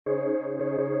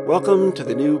Welcome to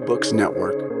the New Books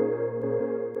Network.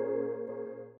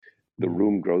 The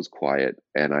room grows quiet,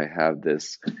 and I have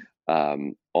this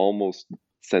almost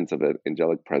sense of an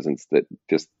angelic presence that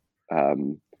just,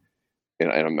 and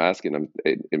I'm asking,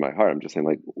 in my heart, I'm just saying,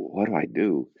 like, what do I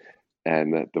do?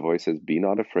 And the voice says, be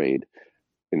not afraid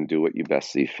and do what you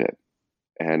best see fit.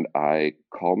 And I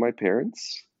call my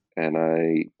parents, and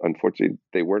unfortunately,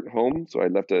 they weren't home, so I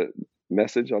left a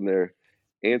message on their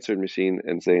answering machine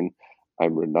and saying,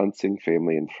 I'm renouncing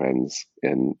family and friends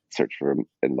in search for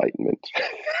enlightenment.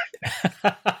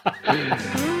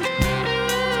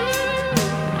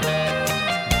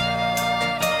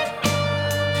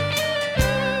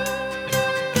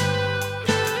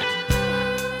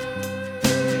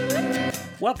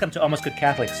 Welcome to Almost Good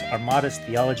Catholics, our modest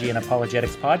theology and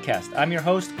apologetics podcast. I'm your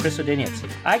host, Chris Odinius.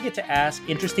 I get to ask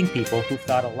interesting people who've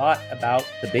thought a lot about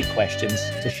the big questions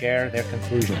to share their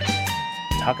conclusions.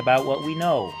 Talk about what we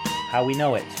know, how we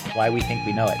know it, why we think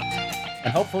we know it.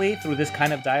 And hopefully, through this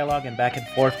kind of dialogue and back and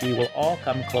forth, we will all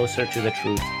come closer to the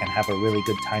truth and have a really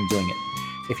good time doing it.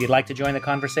 If you'd like to join the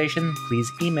conversation, please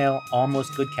email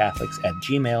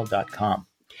almostgoodcatholics@gmail.com.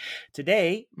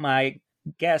 Today, my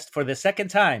guest for the second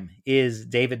time is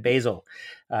David Basil.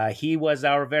 He was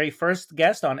our very first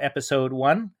guest on episode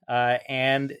 1,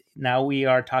 and now we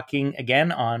are talking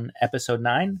again on episode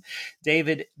 9.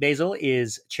 David Basil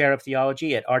is chair of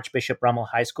theology at Archbishop Rummel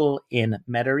High School in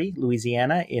Metairie,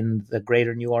 Louisiana, in the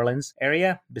greater New Orleans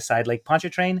area beside Lake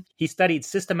Pontchartrain. He studied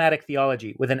systematic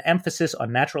theology with an emphasis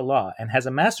on natural law and has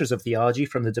a master's of theology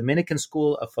from the Dominican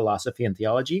School of Philosophy and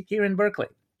Theology here in Berkeley.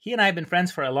 He and I have been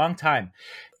friends for a long time.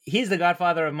 He's the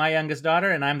godfather of my youngest daughter,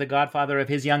 and I'm the godfather of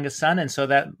his youngest son, and so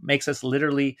that makes us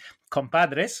literally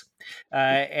compadres.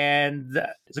 And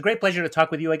it's a great pleasure to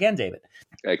talk with you again, David.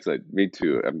 Excellent. Me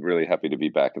too. I'm really happy to be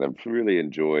back, and I've really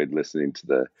enjoyed listening to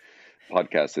the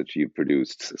podcast that you've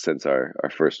produced since our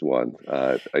first one.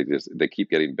 They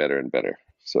keep getting better and better.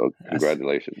 So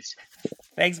congratulations.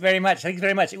 Thanks very much.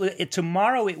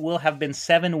 Tomorrow it will have been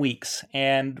 7 weeks,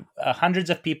 and hundreds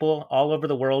of people all over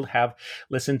the world have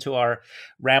listened to our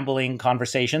rambling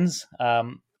conversations.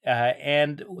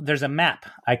 And there's a map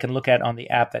I can look at on the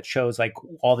app that shows like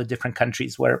all the different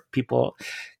countries where people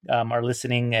are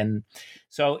listening. And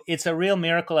so it's a real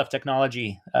miracle of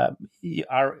technology.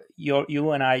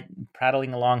 You and I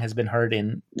prattling along has been heard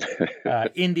in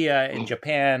India and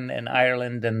Japan and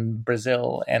Ireland and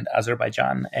Brazil and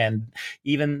Azerbaijan and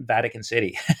even Vatican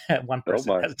City. One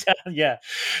person has done, yeah.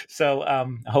 So I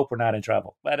hope we're not in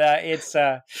trouble. But it's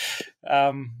a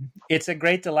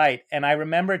great delight. And I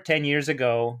remember 10 years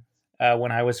ago,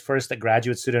 when I was first a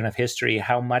graduate student of history,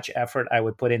 how much effort I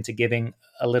would put into giving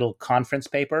a little conference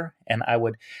paper. And I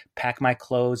would pack my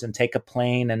clothes and take a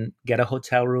plane and get a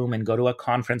hotel room and go to a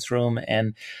conference room.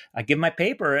 And I give my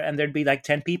paper, and there'd be like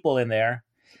 10 people in there.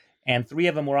 And 3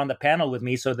 of them were on the panel with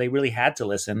me, so they really had to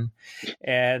listen.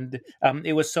 And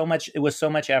it was so much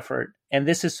effort. And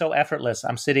this is so effortless.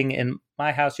 I'm sitting in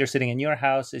my house, you're sitting in your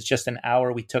house. It's just an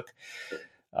hour we took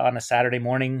on a Saturday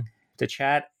morning to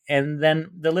chat. And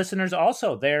then the listeners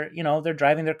also, they're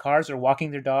driving their cars or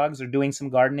walking their dogs or doing some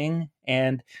gardening,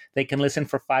 and they can listen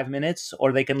for 5 minutes,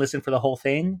 or they can listen for the whole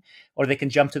thing, or they can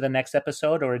jump to the next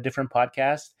episode or a different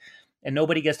podcast, and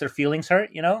nobody gets their feelings hurt.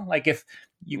 Like if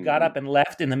you got up and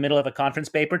left in the middle of a conference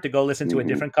paper to go listen to a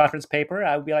different conference paper,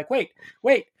 I would be like, wait,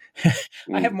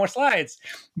 I have more slides.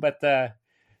 But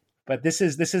this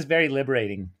is very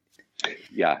liberating.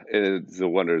 Yeah, it's the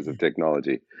wonders of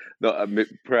technology.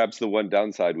 Perhaps the one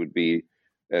downside would be,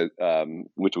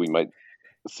 which we might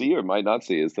see or might not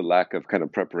see, is the lack of kind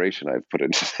of preparation I've put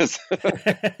into this.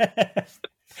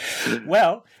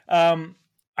 Well,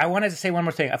 I wanted to say one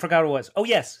more thing. I forgot what it was. Oh,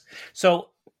 yes. So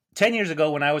 10 years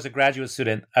ago, when I was a graduate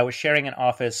student, I was sharing an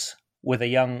office with a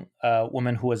young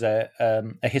woman who was a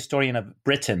historian of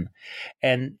Britain.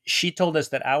 And she told us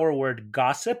that our word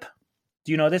gossip,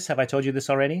 do you know this? Have I told you this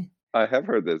already? I have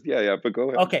heard this. Yeah, but go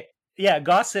ahead. Okay. Yeah,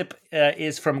 gossip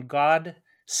is from God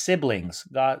siblings.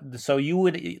 So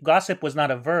gossip was not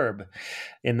a verb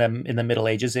in the Middle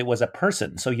Ages. It was a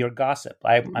person. So you're gossip.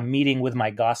 I'm meeting with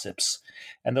my gossips,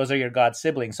 and those are your God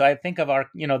siblings. So I think of our,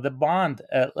 the bond,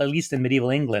 at least in medieval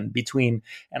England, between,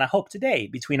 and I hope today,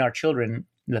 between our children,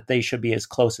 that they should be as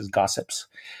close as gossips.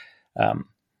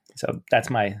 So that's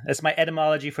my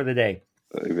etymology for the day.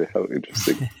 How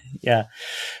interesting. Yeah.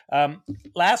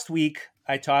 Last week,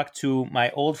 I talked to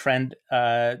my old friend,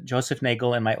 Joseph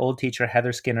Nagel, and my old teacher,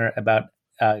 Heather Skinner, about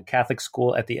Catholic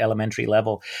school at the elementary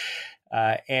level.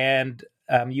 And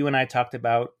you and I talked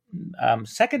about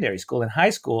secondary school and high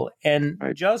school. And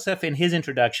Right. Joseph, in his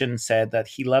introduction, said that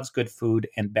he loves good food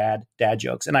and bad dad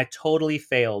jokes. And I totally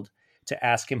failed to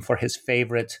ask him for his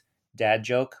favorite dad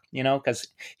joke, because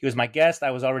he was my guest.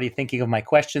 I was already thinking of my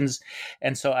questions.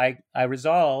 And so I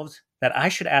resolved that I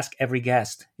should ask every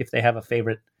guest if they have a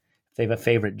favorite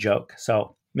joke.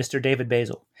 So, Mr. David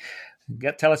Basil,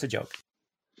 tell us a joke.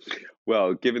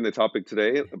 Well, given the topic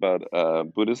today about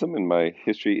Buddhism and my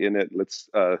history in it, let's.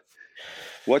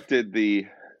 What did the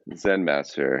Zen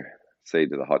master say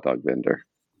to the hot dog vendor?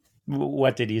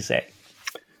 What did he say?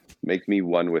 Make me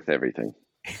one with everything.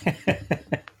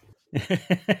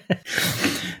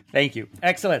 Thank you.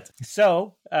 Excellent.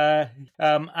 So,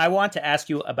 I want to ask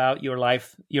you about your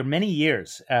life, your many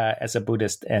years as a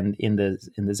Buddhist and in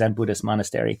the Zen Buddhist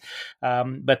monastery.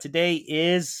 But today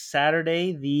is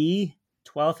Saturday, the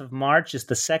 12th of March. Is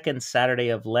the second Saturday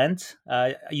of Lent.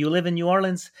 You live in New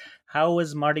Orleans. How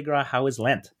is Mardi Gras? How is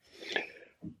Lent?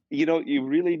 You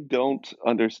really don't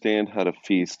understand how to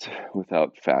feast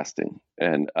without fasting.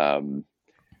 And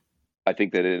I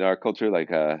think that in our culture,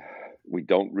 we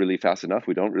don't really fast enough.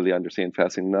 We don't really understand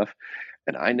fasting enough.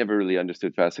 And I never really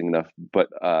understood fasting enough. But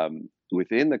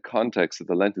within the context of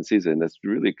the Lenten season, that's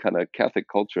really kind of Catholic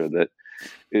culture that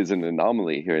is an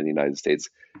anomaly here in the United States.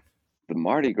 The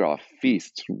Mardi Gras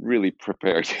feasts really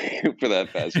prepared you for that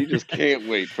fast. You just can't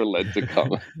wait for Lent to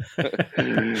come.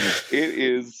 It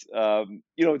is,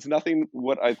 it's nothing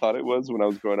what I thought it was when I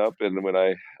was growing up. And when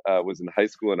I was in high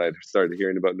school and I started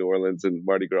hearing about New Orleans and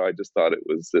Mardi Gras, I just thought it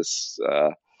was this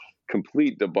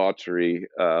complete debauchery,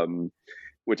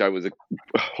 which I was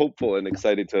hopeful and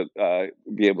excited to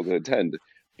be able to attend.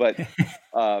 But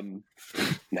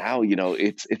now,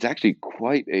 it's actually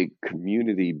quite a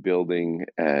community building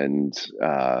and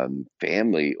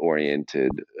family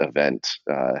oriented event.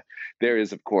 There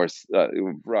is, of course, a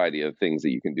variety of things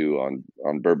that you can do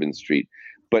on Bourbon Street.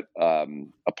 But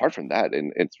apart from that,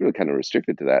 and it's really kind of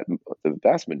restricted to that, the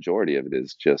vast majority of it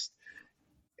is just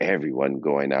everyone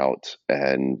going out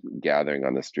and gathering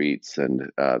on the streets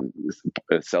and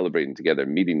celebrating together,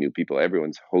 meeting new people.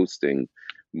 Everyone's hosting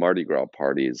Mardi Gras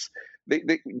parties.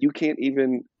 You can't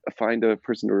even find a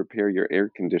person to repair your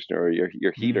air conditioner or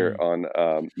your heater on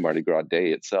Mardi Gras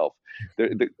Day itself.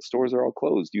 The stores are all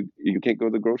closed. You can't go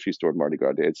to the grocery store Mardi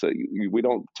Gras Day. It's we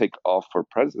don't take off for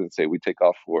President's Day. We take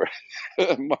off for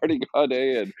Mardi Gras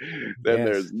Day, and then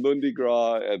there's Lundi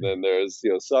Gras, and then there's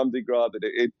Samedi Gras.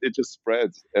 It just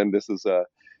spreads, and this is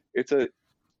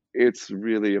it's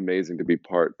really amazing to be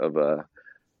part of a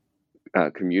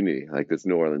community like this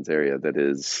New Orleans area that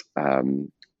is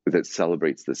that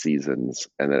celebrates the seasons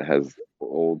and that has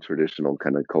old traditional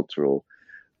kind of cultural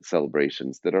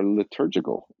celebrations that are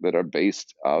liturgical, that are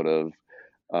based out of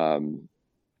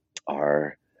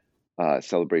our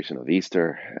celebration of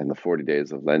Easter and the 40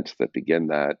 days of Lent that begin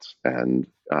that. And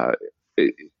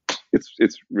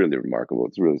it's really remarkable.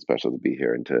 It's really special to be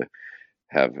here and to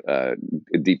have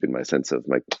deepened my sense of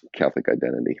my Catholic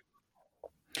identity.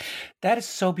 That is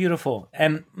so beautiful,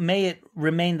 and may it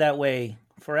remain that way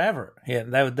forever. Yeah,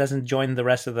 that doesn't join the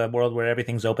rest of the world where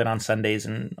everything's open on Sundays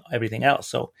and everything else.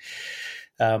 So,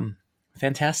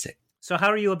 fantastic. So, how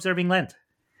are you observing Lent?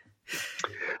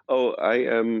 Oh, I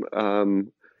am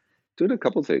doing a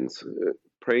couple things.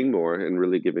 Praying more and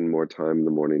really giving more time in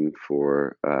the morning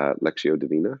for Lectio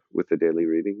Divina with the daily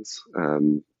readings.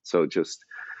 So just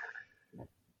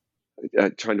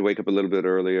trying to wake up a little bit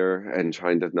earlier and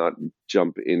trying to not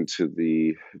jump into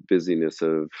the busyness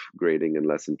of grading and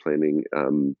lesson planning,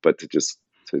 but to just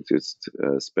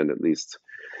spend at least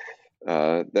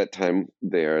that time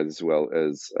there, as well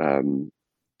as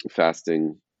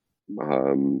fasting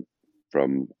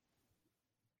from,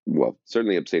 well,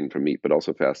 certainly abstaining from meat, but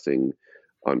also fasting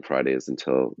on Fridays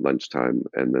until lunchtime.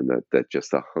 And then that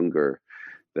just the hunger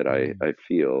that I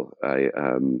feel, I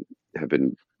have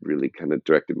been really kind of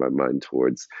directed my mind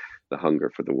towards the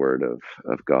hunger for the word of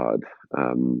God.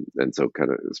 And so kind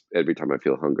of every time I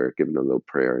feel hunger, giving a little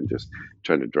prayer and just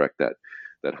trying to direct that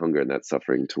hunger and that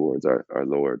suffering towards our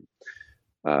Lord.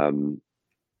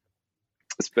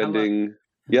 Spending,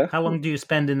 How long do you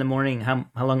spend in the morning? How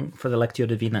long for the Lectio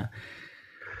Divina?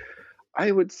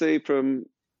 I would say from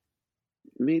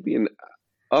maybe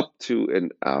up to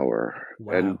an hour.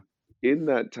 Wow. And in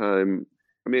that time,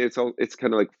 I mean, it's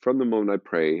kind of like from the moment I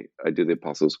pray, I do the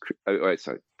Apostles' Creed.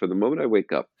 From the moment I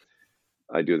wake up,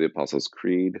 I do the Apostles'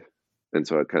 Creed. And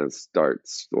so it kind of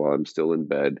starts while I'm still in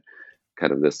bed,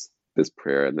 kind of this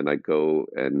prayer. And then I go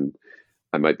and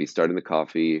I might be starting the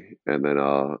coffee, and then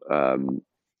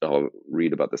I'll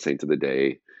read about the saints of the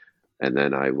day. And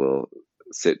then I will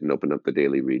sit and open up the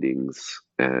daily readings,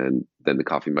 and then the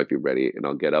coffee might be ready, and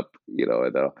I'll get up,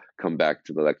 and I'll come back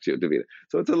to the lectio Divina.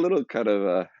 So it's a little kind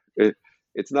of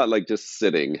it's not like just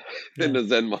sitting in the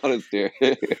Zen monastery.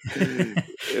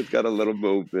 It's got a little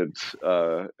movement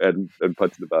and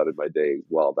punching about in my day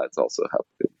while that's also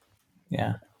happening.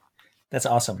 Yeah, that's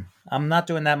awesome. I'm not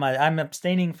doing that much. I'm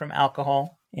abstaining from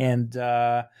alcohol, and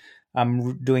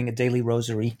I'm doing a daily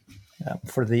rosary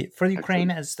for the Ukraine,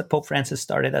 as the Pope Francis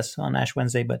started us on Ash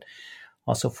Wednesday, but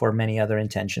also for many other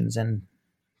intentions, and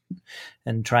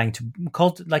trying to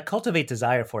cultivate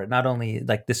desire for it. Not only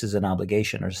like this is an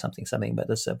obligation or something, but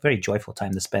it's a very joyful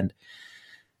time to spend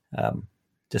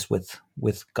just with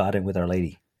God and with Our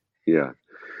Lady. Yeah,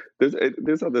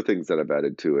 there's other things that I've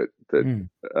added to it that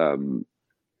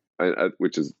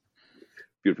which is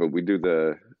beautiful. We do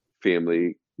the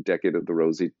family decade of the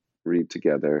Rosary read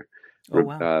together. Oh,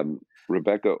 wow.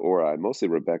 Rebecca mostly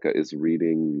Rebecca, is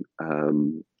reading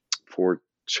 4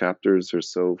 chapters or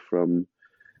so from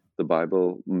the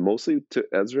Bible, mostly to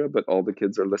Ezra, but all the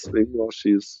kids are listening while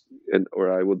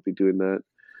or I would be doing that.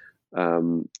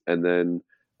 And then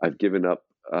I've given up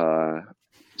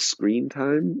screen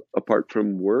time apart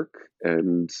from work,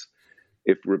 and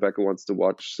if Rebecca wants to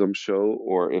watch some show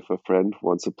or if a friend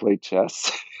wants to play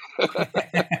chess.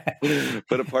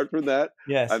 But apart from that,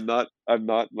 yes, I'm not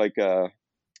like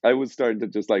I was starting to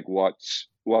just like watch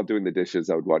while doing the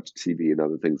dishes. I would watch TV and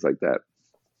other things like that.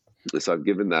 So I've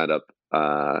given that up.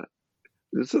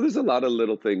 So there's a lot of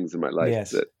little things in my life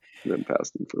that I'm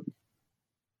passing from.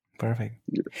 Perfect.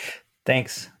 Yeah.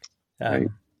 Thanks. Right.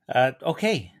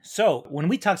 Okay, so when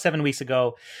we talked 7 weeks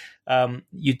ago,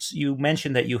 you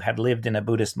mentioned that you had lived in a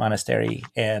Buddhist monastery,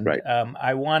 and right.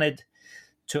 I wanted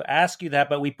to ask you that,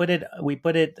 but we put it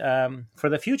for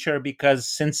the future, because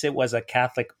since it was a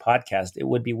Catholic podcast, it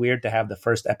would be weird to have the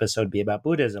first episode be about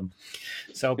Buddhism.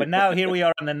 So, but now here we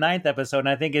are on the 9th episode, and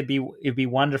I think it'd be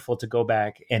wonderful to go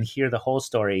back and hear the whole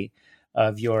story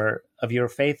of your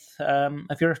faith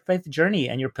journey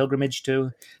and your pilgrimage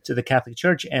to the Catholic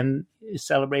Church, and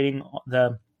celebrating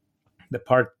the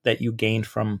part that you gained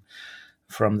from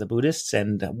the Buddhists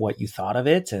and what you thought of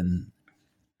it. And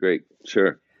great,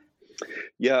 sure.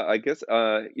 Yeah, I guess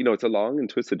it's a long and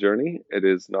twisted journey. It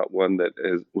is not one that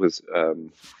was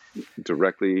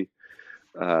directly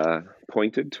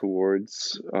pointed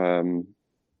towards the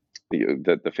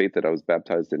faith that I was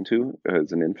baptized into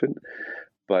as an infant.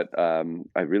 But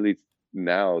I really,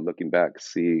 now looking back,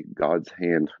 see God's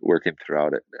hand working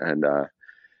throughout it. And I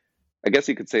guess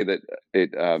you could say that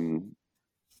it,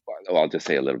 I'll just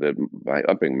say a little bit. My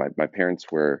upbringing, my parents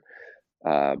were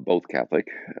both Catholic,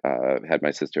 had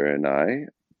my sister and I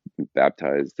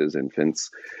baptized as infants.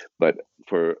 But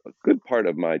for a good part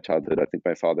of my childhood, I think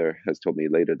my father has told me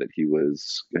later that he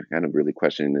was kind of really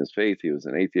questioning his faith. He was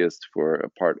an atheist for a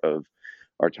part of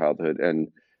our childhood. And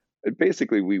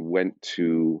basically, we went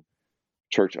to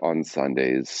church on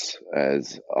Sundays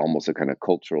as almost a kind of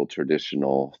cultural,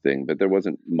 traditional thing, but there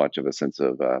wasn't much of a sense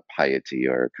of piety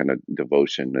or kind of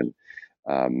devotion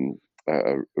and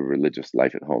a religious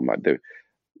life at home.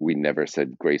 We never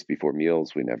said grace before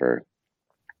meals. We never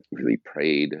really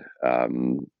prayed.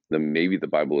 Maybe the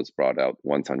Bible was brought out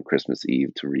once on Christmas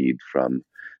Eve to read from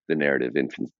the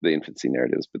infancy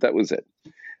narratives, but that was it.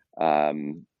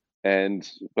 And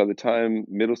by the time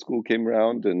middle school came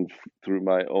around, and through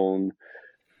my own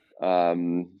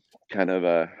kind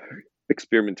of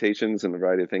experimentations and a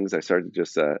variety of things, I started to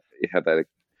just have that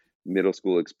middle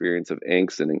school experience of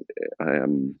angst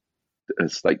and a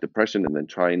slight depression, and then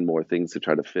trying more things to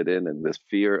try to fit in. And this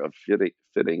fear of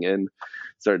fitting in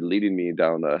started leading me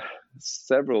down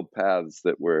several paths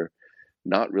that were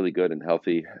not really good and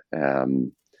healthy.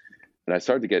 And I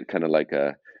started to get kind of like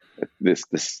this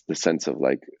sense of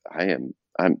like, I'm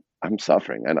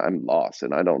suffering and I'm lost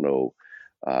and I don't know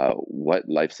what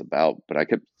life's about. But I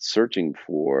kept searching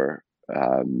for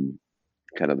kind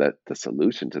of the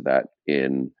solution to that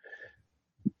in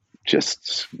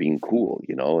just being cool,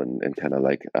 and kind of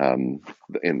like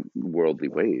in worldly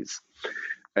ways.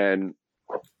 And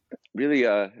really,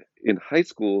 in high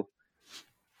school,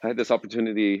 I had this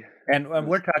opportunity. And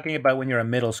we're talking about when you're a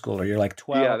middle schooler. You're like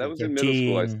 12. Yeah, that was 13. In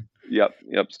middle school.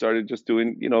 Yep. Started just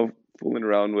doing, fooling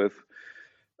around with.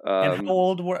 And how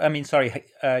old were? I mean, sorry,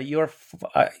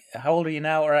 how old are you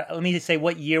now? Or let me just say,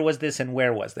 what year was this and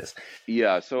where was this?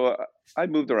 Yeah, so I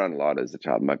moved around a lot as a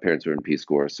child. My parents were in Peace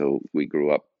Corps, so we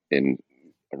grew up in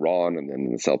Iran, and then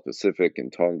in the South Pacific, in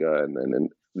Tonga, and then in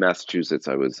Massachusetts.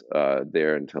 I was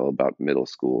there until about middle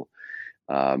school,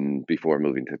 before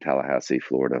moving to Tallahassee,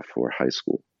 Florida, for high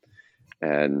school.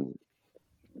 And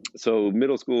so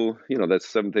middle school, that's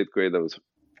 7th, 8th grade. That was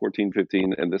 14,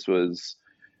 15, and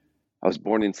I was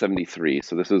born in 73,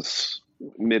 so this was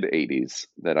mid 80s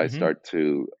that I start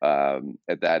to,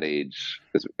 at that age,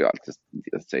 just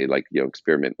say like,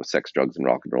 experiment with sex, drugs, and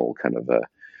rock and roll kind of a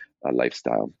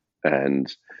lifestyle. And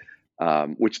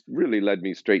which really led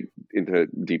me straight into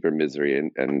deeper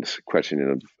misery and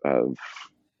questioning of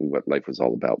what life was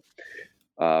all about.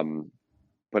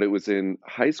 But it was in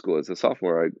high school as a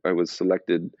sophomore, I was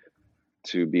selected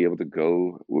to be able to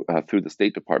go through the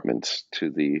State Department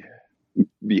to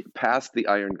past the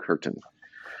Iron Curtain.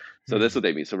 So this will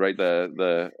date me. So right,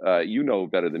 you know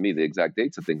better than me the exact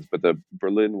dates of things, but the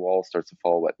Berlin Wall starts to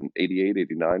fall, what, in 88,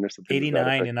 89 or something?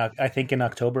 89, I think in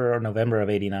October or November of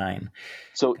 89.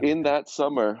 So in that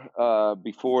summer,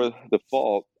 before the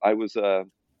fall, I went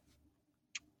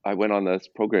on this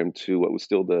program to what was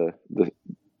still the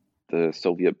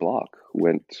Soviet bloc.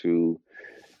 Went to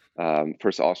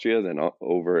first Austria, then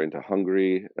over into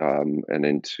Hungary, and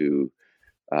into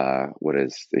what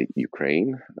is the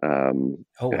Ukraine,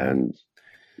 and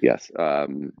yes,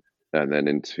 and then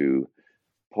into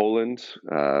Poland.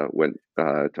 Went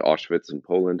to Auschwitz in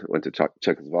Poland. Went to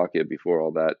Czechoslovakia before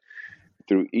all that.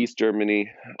 Through East Germany,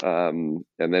 and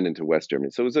then into West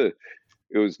Germany. So it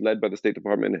was led by the State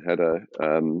Department. It had a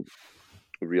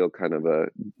real kind of a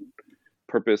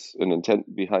purpose and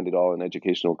intent behind it all, an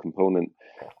educational component.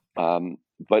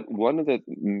 But one of the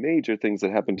major things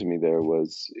that happened to me there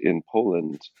was in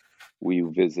Poland, we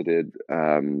visited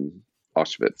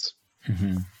Auschwitz.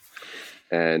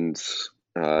 And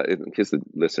in case the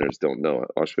listeners don't know,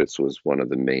 Auschwitz was one of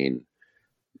the main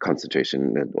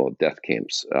concentration and death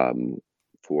camps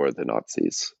for the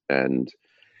Nazis. And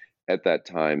at that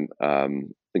time,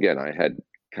 again, I had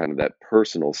kind of that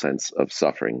personal sense of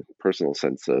suffering, personal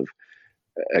sense of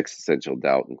existential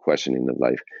doubt and questioning of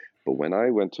life. But when I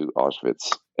went to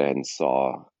Auschwitz and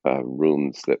saw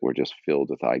rooms that were just filled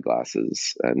with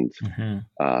eyeglasses and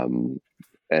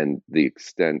the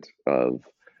extent of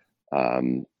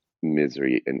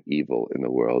misery and evil in the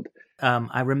world.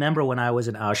 I remember when I was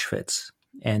in Auschwitz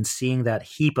and seeing that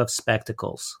heap of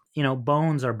spectacles.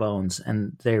 Bones are bones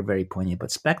and they're very poignant, but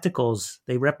spectacles,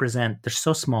 they're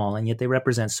so small and yet they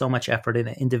represent so much effort and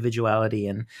individuality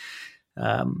and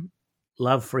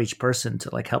love for each person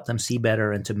to like help them see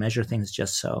better and to measure things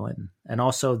just so, and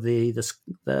also the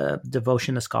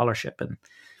devotion to scholarship and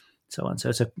so on. So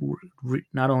it's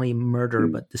not only murder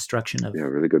but destruction of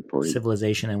really good point.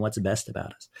 Civilization and what's best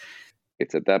about us.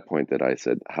 It's at that point that I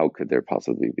said, how could there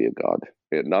possibly be a God?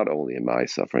 Not only am I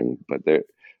suffering, but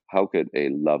how could a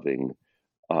loving,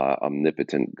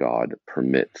 omnipotent God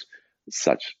permit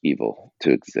such evil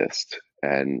to exist?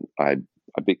 And I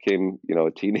became, a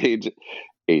teenage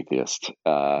atheist,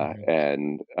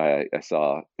 and I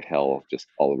saw hell just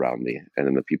all around me, and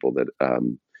then the people that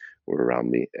were around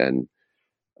me, and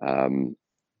so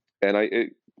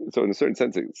in a certain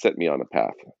sense, it set me on a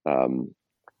path.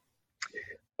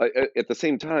 At the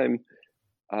same time,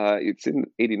 it's in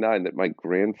 89 that my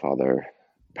grandfather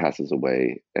passes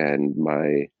away, and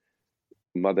my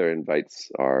mother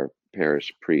invites our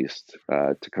parish priest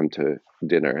to come to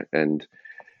dinner. And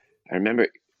I remember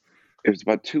it was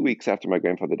about 2 weeks after my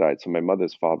grandfather died, so my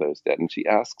mother's father is dead, and she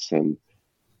asks him,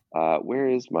 where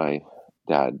is my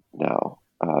dad now?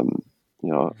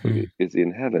 Is he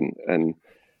in heaven?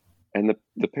 And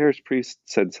the parish priest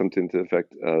said something to the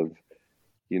effect of,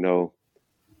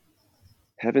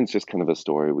 heaven's just kind of a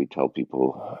story we tell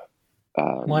people.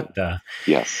 What the?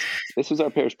 Yes. This was our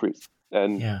parish priest.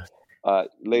 And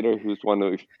later, who's one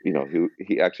of, who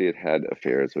he actually had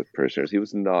affairs with parishioners. He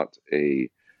was not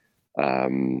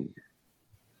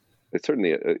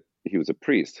certainly he was a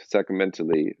priest,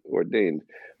 sacramentally ordained.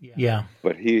 Yeah.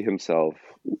 But he himself,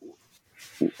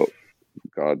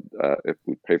 God, if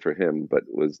we pray for him, but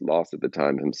was lost at the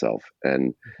time himself.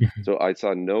 And so I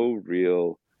saw no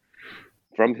real,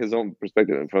 from his own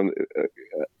perspective, and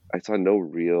I saw no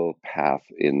real path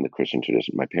in the Christian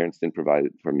tradition. My parents didn't provide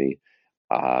it for me.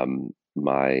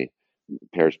 My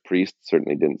parish priest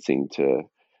certainly didn't seem to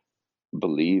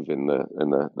believe in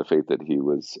the faith that he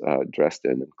was dressed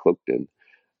in and cloaked in.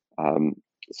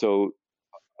 So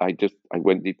I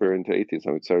went deeper into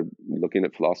atheism. I started looking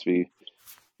at philosophy,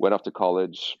 went off to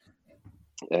college,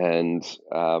 and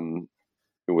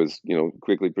it was,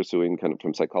 quickly pursuing kind of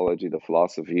from psychology to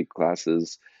philosophy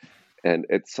classes. And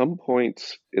at some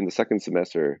point in the second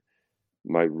semester,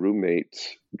 my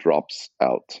roommate drops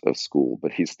out of school,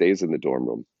 but he stays in the dorm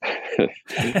room.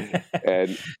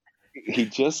 And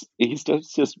he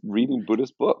starts just reading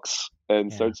Buddhist books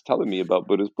and starts telling me about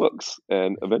Buddhist books.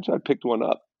 And eventually I picked one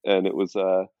up, and it was,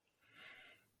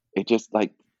 it just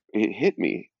like, it hit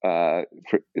me that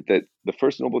the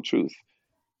first noble truth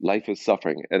life is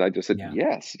suffering. And I just said, Yeah.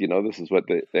 yes, this is what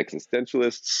the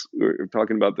existentialists were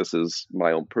talking about. This is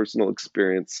my own personal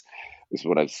experience. This is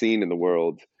what I've seen in the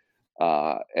world.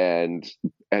 And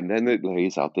then it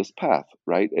lays out this path,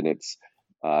 right? And it's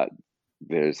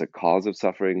there's a cause of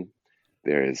suffering,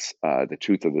 there's the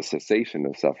truth of the cessation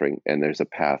of suffering, and there's a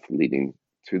path leading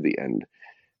to the end.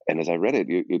 And as I read it,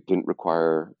 it didn't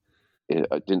require,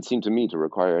 it didn't seem to me to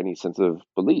require any sense of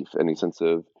belief, any sense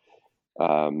of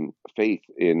faith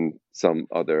in some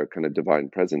other kind of divine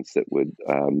presence that would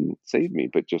save me,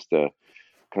 but just a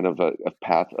kind of a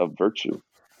path of virtue.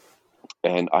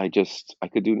 And I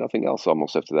could do nothing else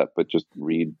almost after that, but just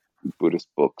read Buddhist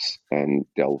books and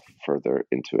delve further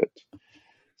into it.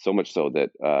 So much so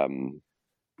that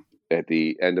at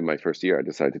the end of my first year, I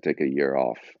decided to take a year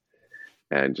off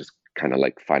and just kind of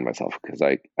like find myself, because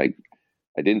I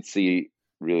didn't see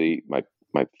really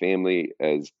my family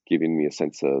as giving me a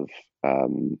sense of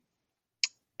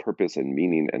purpose and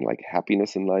meaning and like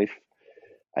happiness in life.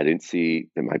 I didn't see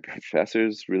that my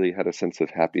professors really had a sense of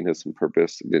happiness and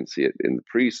purpose. I didn't see it in the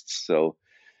priests. So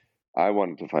I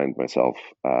wanted to find myself,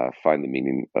 find the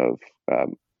meaning of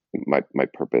my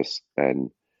purpose.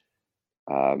 And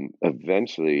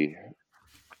eventually,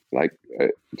 like,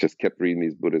 I just kept reading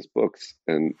these Buddhist books.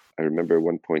 And I remember at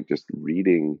one point just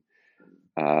reading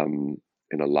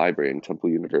in a library in Temple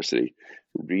University,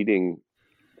 reading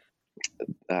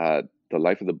the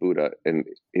life of the Buddha, and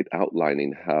it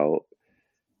outlining how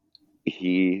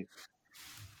he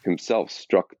himself,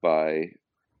 struck by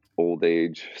old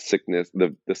age, sickness,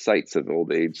 the sights of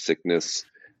old age, sickness,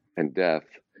 and death,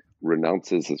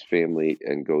 renounces his family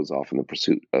and goes off in the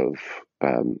pursuit of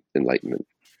enlightenment.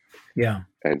 Yeah.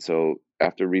 And so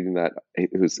after reading that,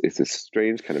 it's a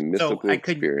strange kind of mystical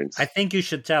experience. I think you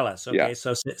should tell us. Okay, Yeah.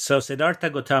 so Siddhartha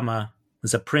Gautama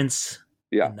was a prince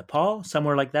Yeah. in Nepal,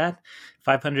 somewhere like that,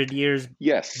 500 years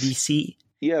Yes. BC.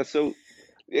 Yeah. So,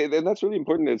 and that's really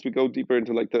important as we go deeper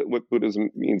into like what Buddhism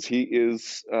means. He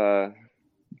is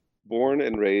born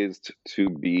and raised to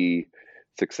be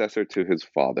successor to his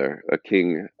father, a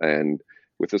king, and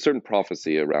with a certain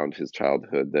prophecy around his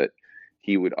childhood that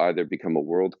he would either become a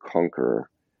world conqueror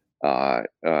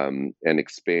and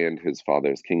expand his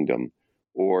father's kingdom,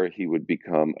 or he would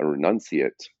become a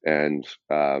renunciate and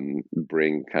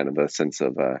bring kind of a sense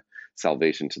of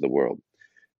salvation to the world.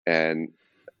 And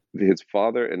his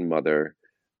father and mother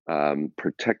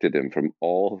protected him from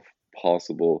all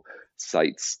possible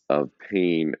sights of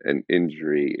pain and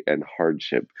injury and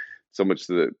hardship, so much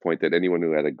to the point that anyone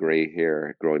who had a gray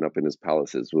hair growing up in his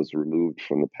palaces was removed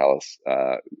from the palace.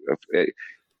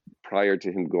 Prior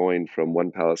to him going from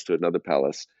one palace to another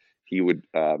palace, he would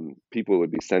people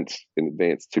would be sent in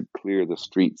advance to clear the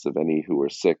streets of any who were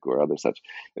sick or other such.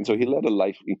 And so he led a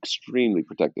life extremely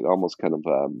protected, almost kind of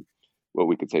what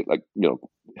we could say, like,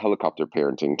 helicopter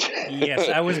parenting. Yes,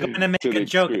 I was going to make a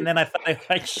joke, and then I thought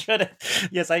I shouldn't.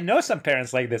 Yes, I know some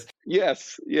parents like this.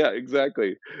 Yes, yeah,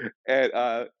 exactly. And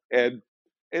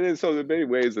so in many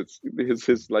ways, it's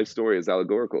his life story is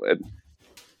allegorical. And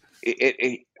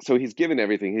so he's given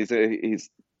everything. He's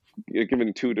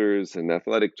given tutors and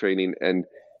athletic training, and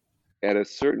at a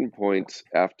certain point,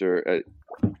 after an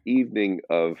evening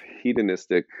of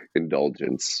hedonistic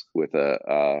indulgence with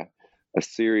a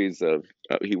series of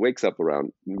he wakes up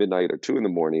around midnight or 2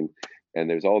 a.m, and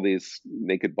there's all these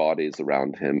naked bodies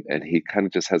around him, and he kind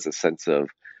of just has a sense of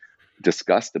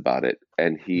disgust about it,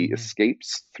 and he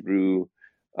escapes through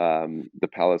the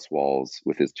palace walls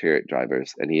with his chariot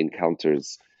drivers, and he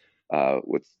encounters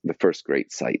with the first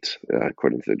great sight,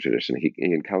 according to the tradition. He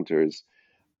encounters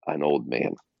an old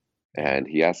man, and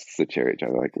he asks the chariot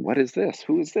driver, like, "What is this?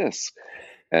 Who is this?"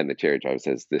 And the chariot driver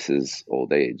says, "This is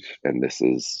old age, and this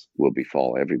will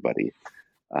befall everybody."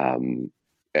 And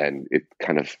it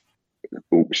kind of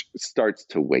starts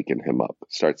to waken him up,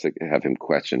 starts to have him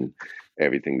question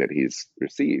everything that he's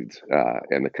received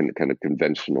and the kind of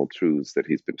conventional truths that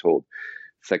he's been told.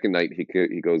 Second night,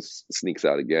 he goes, sneaks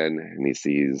out again, and he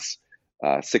sees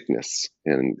sickness,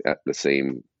 and at the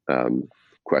same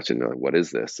question, "What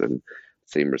is this?" And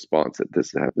same response, that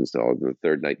this happens to all. And the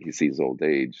third night, he sees old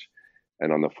age.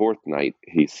 And on the fourth night,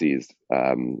 he sees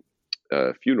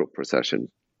a funeral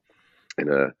procession and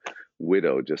a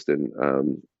widow just in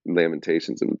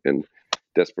lamentations and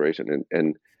desperation.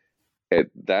 And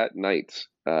at that night,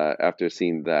 after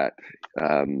seeing that,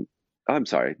 I'm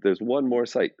sorry, there's one more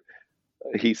sight.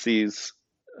 He sees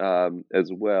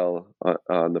as well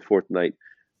on the fourth night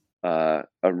a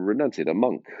renunciate, a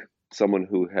monk, someone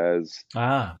who has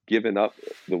given up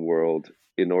the world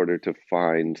in order to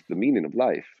find the meaning of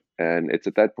life. And it's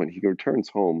at that point he returns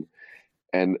home,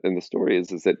 and the story is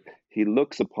that he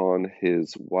looks upon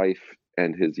his wife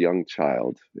and his young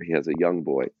child. He has a young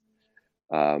boy.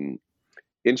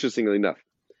 Interestingly enough,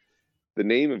 the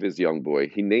name of his young boy,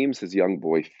 he names his young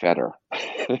boy Fetter.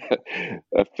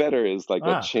 A fetter is like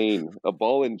a chain, a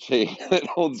ball and chain that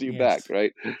holds you back,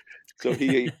 right? So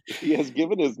he has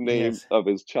given his name of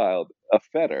his child a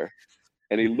fetter,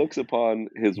 and he looks upon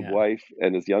his wife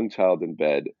and his young child in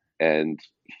bed, and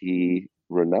he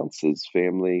renounces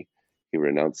family, he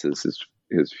renounces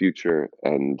his future,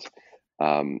 and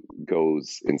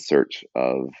goes in search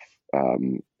of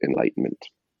enlightenment.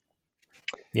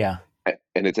 Yeah.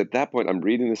 And it's at that point I'm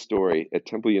reading the story at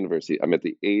Temple University. I'm at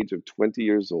the age of 20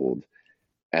 years old,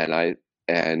 and I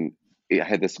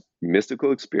had this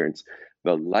mystical experience.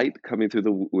 The light coming through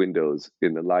the windows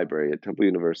in the library at Temple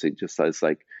University just says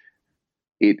like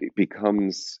it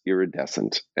becomes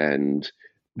iridescent, and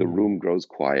the room grows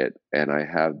quiet, and I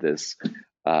have this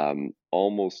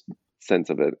almost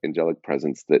sense of an angelic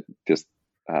presence that just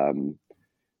and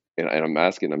I'm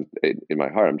asking, I'm in my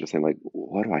heart, I'm just saying like,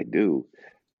 what do I do?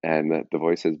 And the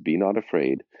voice says, be not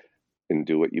afraid and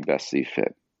do what you best see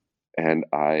fit. And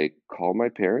I call my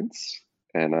parents,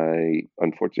 and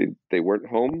unfortunately, they weren't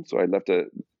home. So I left a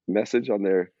message on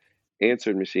their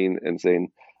answering machine and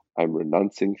saying, I'm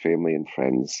renouncing family and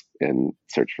friends in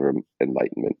search for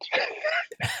enlightenment.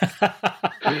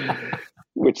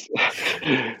 Which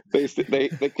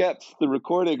they kept the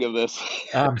recording of this.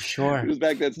 I'm sure. It was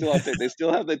back then still on tape. They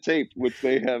still have the tape, which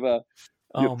they have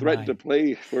threatened to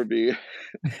play for me.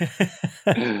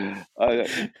 And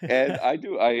I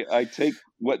do. I take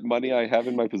what money I have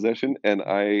in my possession, and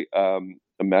I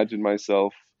imagine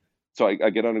myself. So I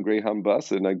get on a Greyhound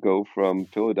bus, and I go from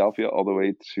Philadelphia all the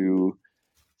way to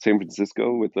San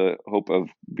Francisco with the hope of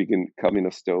becoming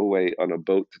a stowaway on a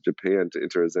boat to Japan to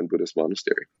enter a Zen Buddhist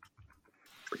monastery.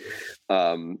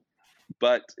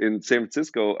 But in San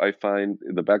Francisco, I find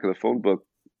in the back of the phone book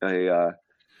a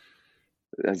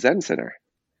Zen center.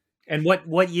 And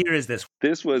what year is this?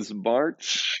 This was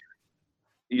March.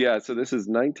 Yeah, so this is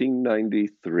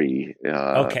 1993.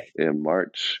 Okay. In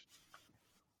March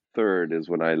 3rd is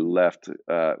when I left,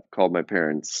 called my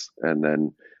parents, and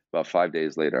then about 5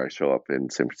 days later, I show up in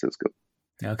San Francisco.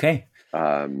 Okay.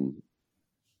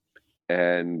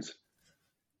 And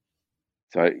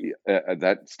so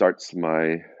that starts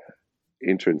my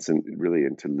entrance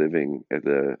into living at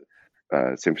the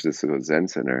San Francisco Zen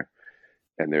Center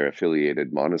and their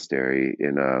affiliated monastery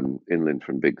in inland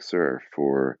from Big Sur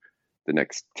for the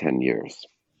next 10 years.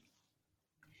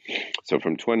 So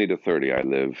from 20 to 30, I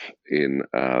live in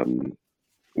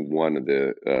one of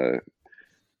the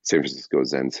San Francisco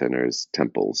Zen Center's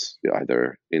temples,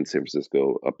 either in San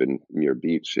Francisco, up in Muir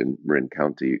Beach in Marin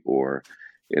County, or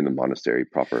in the monastery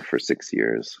proper for 6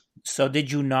 years. So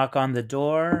did you knock on the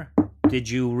door? Did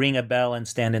you ring a bell and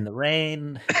stand in the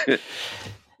rain?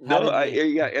 No,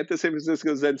 at the San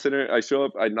Francisco Zen Center, I show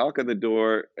up, I knock on the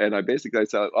door, and I basically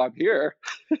say, oh, I'm here.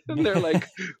 And they're like,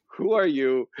 who are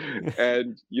you?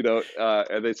 And,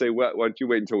 and they say, well, why don't you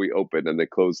wait until we open? And they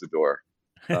close the door.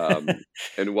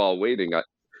 And while waiting,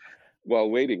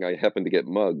 I happen to get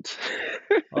mugged.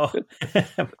 Oh,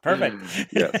 perfect.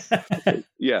 Yes.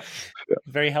 Yeah.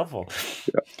 Very helpful.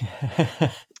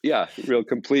 Yeah. Yeah. Real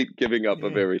complete giving up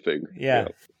of everything. Yeah.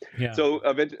 So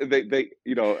eventually they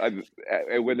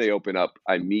when they open up,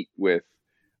 I meet with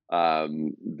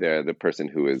the person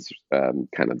who is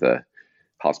kind of the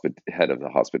head of the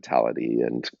hospitality,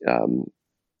 and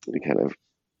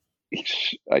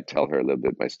I tell her a little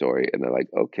bit my story, and they're like,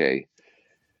 okay.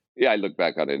 Yeah, I look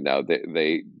back on it now.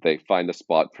 They find a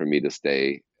spot for me to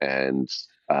stay, and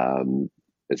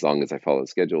as long as I follow the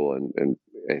schedule and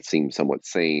it seems somewhat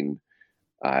sane,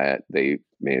 they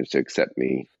managed to accept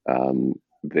me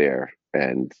there.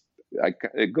 And I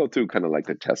go through kind of like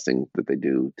the testing that they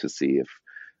do to see if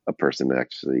a person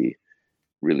actually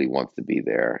really wants to be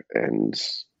there and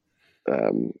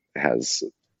has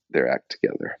their act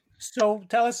together. So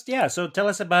tell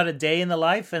us about a day in the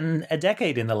life and a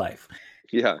decade in the life.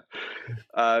 Yeah.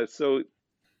 So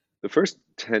the first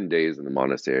 10 days in the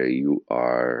monastery, you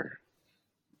are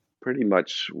pretty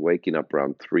much waking up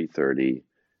around 3:30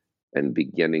 and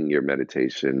beginning your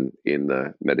meditation in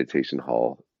the meditation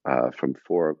hall from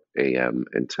 4 a.m.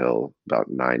 until about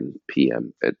 9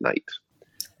 p.m. at night.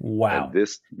 Wow. And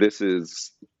this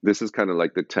is kind of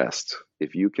like the test.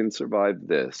 If you can survive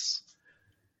this,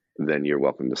 then you're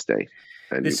welcome to stay.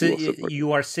 And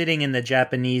you are sitting in the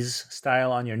Japanese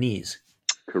style on your knees.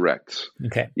 Correct.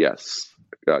 Okay. Yes.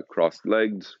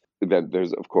 Cross-legged. Then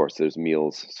there's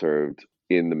meals served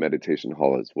in the meditation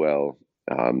hall as well.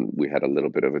 We had a little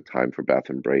bit of a time for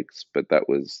bathroom breaks, but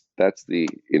that's the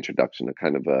introduction, a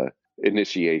kind of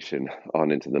initiation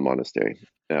on into the monastery.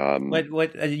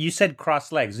 What you said?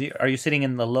 Cross legs. Are you sitting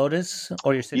in the lotus,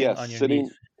 or you're sitting Yes, on your sitting.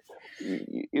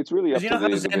 knees? It's really Because up you to know how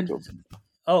the Zen. individual.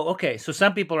 Oh, okay. So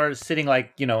some people are sitting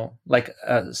like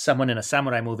someone in a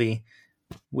samurai movie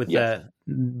with Yes.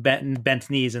 bent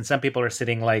knees, and some people are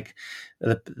sitting like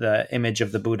the image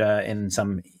of the Buddha in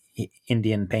some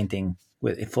Indian painting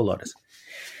with a full lotus.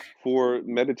 For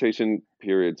meditation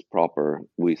periods proper,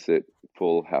 we sit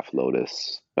full half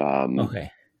lotus.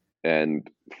 Okay. And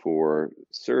for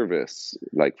service,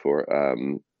 like for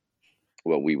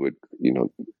what we would,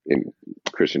 in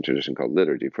Christian tradition call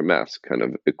liturgy, for mass kind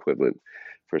of equivalent.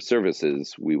 For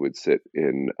services, we would sit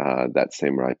in that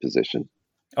samurai position.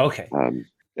 Okay.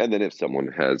 And then if someone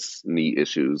has knee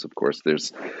issues, of course,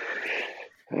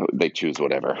 they choose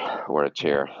whatever, or a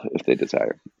chair if they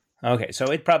desire. Okay, so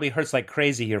it probably hurts like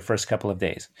crazy your first couple of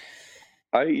days.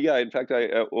 In fact, I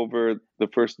over the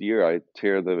first year, I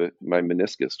tear my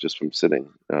meniscus just from sitting.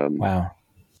 Wow.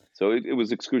 So it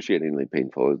was excruciatingly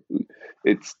painful.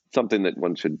 It's something that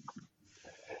one should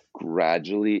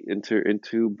gradually enter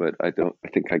into, but I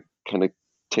think I kind of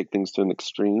take things to an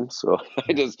extreme. So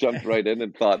I just jumped right in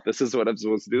and thought, this is what I'm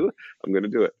supposed to do. I'm going to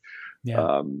do it.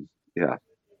 Yeah. Yeah.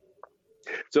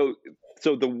 So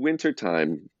the winter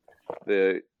time,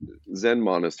 the Zen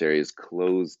monastery is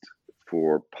closed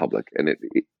for public, and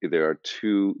there are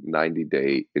 2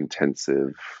 90-day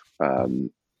intensive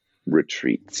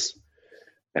retreats,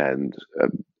 and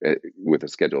with a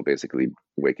schedule basically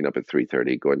waking up at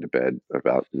 3:30, going to bed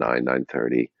about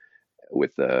 9:30,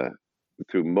 with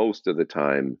through most of the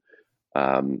time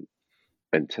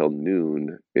until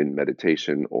noon in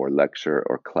meditation or lecture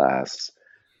or class,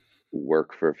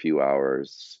 work for a few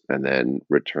hours, and then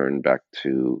return back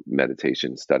to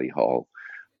meditation study hall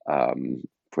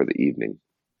for the evening.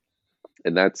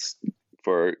 And that's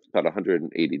for about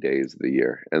 180 days of the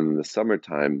year. And in the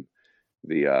summertime,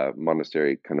 the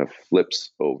monastery kind of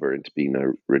flips over into being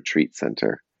a retreat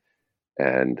center,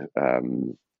 and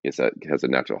has a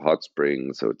natural hot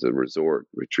spring, so it's a resort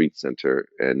retreat center.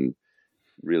 And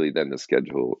really, then the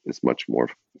schedule is much more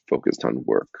focused on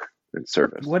work and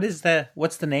service.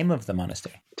 What's the name of the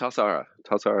monastery? Tassajara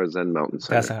Zen Mountain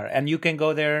Center. Tassajara, and you can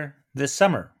go there this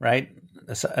summer, right?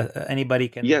 Anybody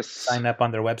can sign up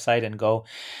on their website and go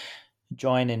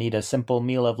join and eat a simple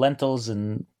meal of lentils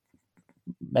and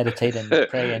meditate and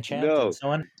pray and chant and so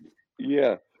on.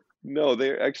 Yeah. No,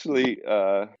 they're actually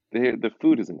the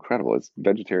food is incredible. It's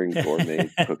vegetarian gourmet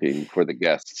cooking for the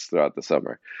guests throughout the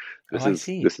summer. This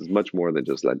is much more than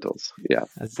just lentils. Yeah.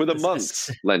 For the monks,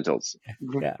 lentils.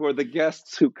 Yeah. For the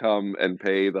guests who come and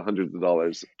pay the hundreds of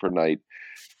dollars per night,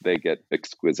 they get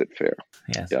exquisite fare.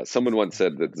 Yes. Yeah. Someone once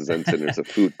said that the Zen Center is a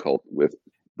food cult with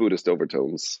Buddhist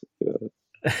overtones. Yeah.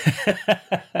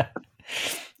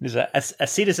 There's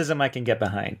asceticism I can get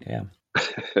behind. Yeah.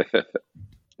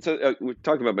 So we're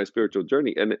talking about my spiritual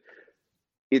journey, and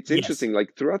it's interesting.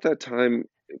 Like throughout that time,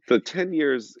 the 10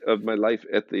 years of my life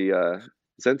at the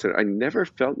Zen Center, I never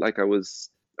felt like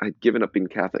I'd given up being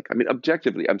Catholic. I mean,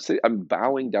 objectively, I'm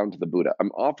bowing down to the Buddha. I'm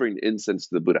offering incense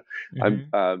to the Buddha.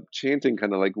 Mm-hmm. I'm chanting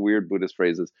kind of like weird Buddhist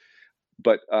phrases,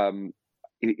 but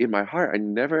in my heart, I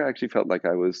never actually felt like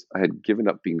I had given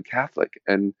up being Catholic,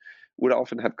 and would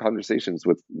often have conversations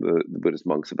with the Buddhist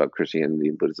monks about Christianity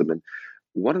and Buddhism. And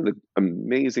one of the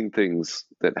amazing things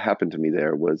that happened to me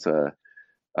there was a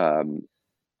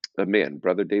man,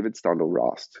 Brother David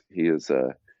Stondal-Rost. He is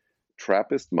a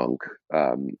Trappist monk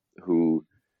who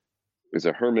is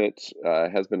a hermit,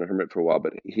 has been a hermit for a while,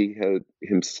 but he had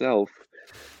himself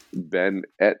been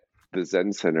at the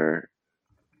Zen Center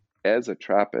as a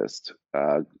Trappist,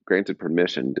 granted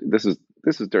permission. This is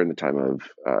during the time of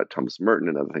Thomas Merton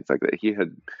and other things like that. He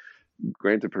had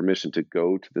granted permission to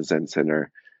go to the Zen Center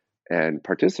and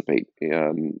participate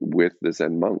with the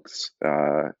Zen monks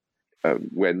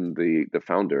when the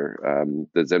founder,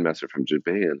 the Zen master from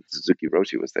Japan, Suzuki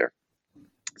Roshi, was there.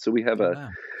 So we have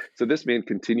so this man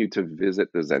continued to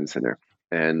visit the Zen Center,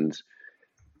 and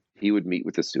he would meet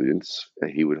with the students.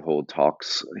 He would hold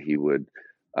talks. He would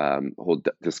hold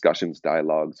discussions,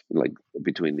 dialogues, like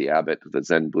between the abbot, the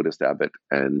Zen Buddhist abbot,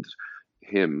 and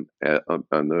him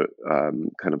on the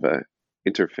kind of a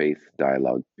interfaith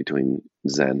dialogue between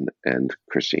Zen and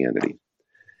Christianity.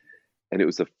 And it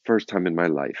was the first time in my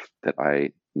life that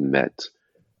I met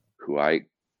who I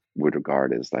would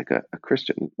regard as like a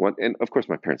Christian one. And of course,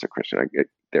 my parents are Christian.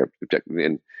 They're objective.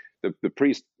 And the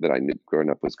priest that I knew growing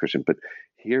up was Christian. But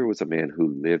here was a man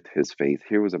who lived his faith.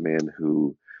 Here was a man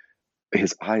who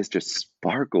his eyes just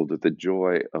sparkled with the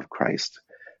joy of Christ.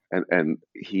 And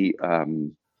he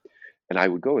and I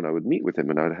would go and I would meet with him,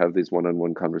 and I would have these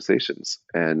one-on-one conversations.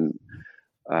 And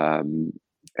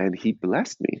And he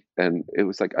blessed me, and it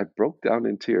was like I broke down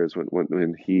in tears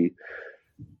when he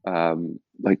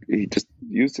like he just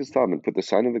used his thumb and put the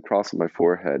sign of the cross on my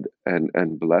forehead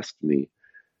and blessed me.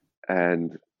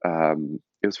 And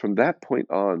it was from that point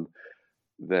on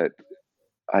that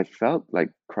I felt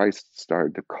like Christ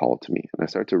started to call to me, and I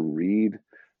started to read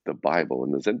the Bible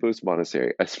in the Zen Buddhist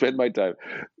monastery. I spent my time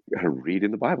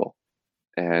reading the Bible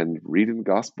and reading the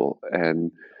gospel.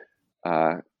 And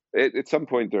at some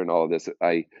point during all of this,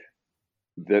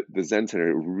 the Zen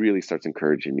Center really starts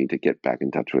encouraging me to get back in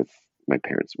touch with my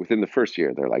parents. Within the first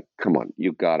year, they're like, "Come on,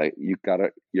 you gotta.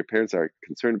 Your parents are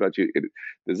concerned about you."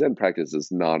 The Zen practice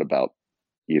is not about,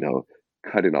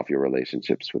 cutting off your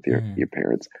relationships with your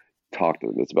parents. Talk to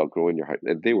them. It's about growing your heart.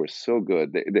 And they were so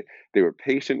good. They were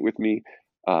patient with me,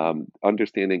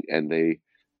 understanding,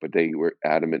 but they were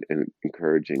adamant and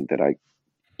encouraging that I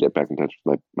get back in touch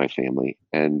with my family.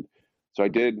 And so I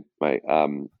did.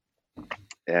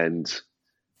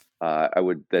 I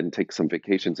would then take some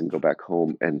vacations and go back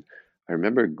home. And I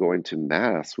remember going to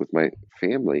Mass with my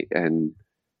family, and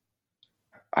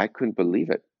I couldn't believe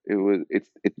it.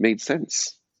 It made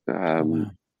sense.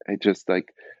 Wow.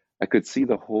 I could see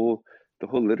the whole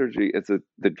liturgy as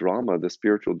the drama, the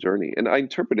spiritual journey. And I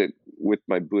interpret it with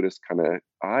my Buddhist kind of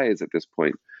eyes at this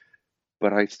point.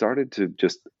 But I started to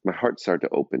my heart started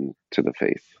to open to the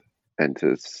faith and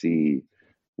to see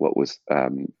what was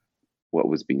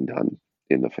being done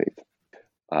in the faith.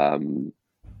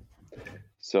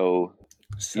 So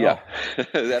yeah,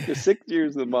 after 6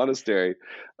 years in the monastery,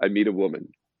 I meet a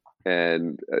woman.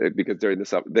 And because during the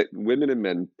summer, women and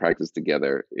men practice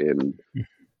together in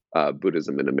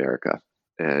Buddhism in America.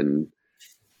 And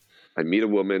I meet a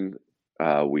woman,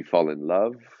 we fall in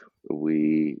love,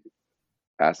 we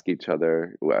ask each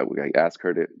other, I ask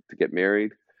her to get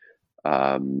married,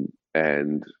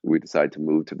 and we decide to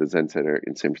move to the Zen Center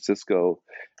in San Francisco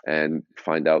and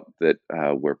find out that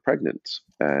we're pregnant.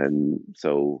 And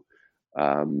so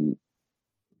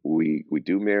we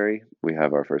do marry, we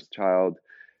have our first child,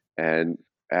 and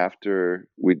after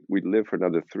we live for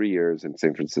another 3 years in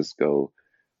San Francisco,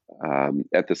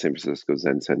 at the San Francisco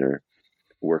Zen Center,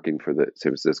 working for the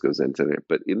San Francisco Zen Center.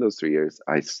 But in those 3 years,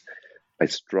 I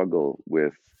struggle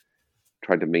with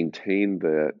trying to maintain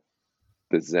the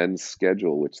Zen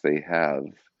schedule, which they have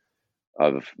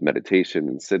of meditation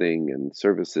and sitting and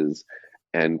services,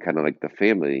 and kind of like the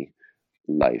family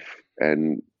life,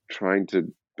 and trying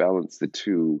to balance the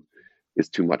two is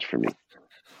too much for me.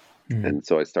 And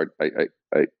so I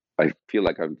feel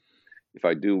like if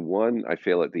I do one, I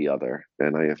fail at the other,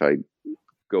 and if I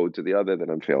go to the other, then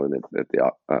I'm failing at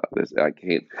the I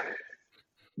can't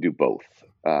do both.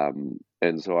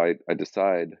 And so I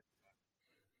decide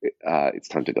it's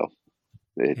time to go.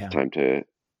 It's time to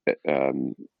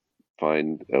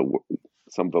find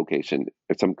some vocation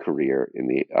or some career in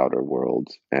the outer world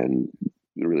and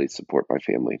really support my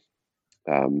family.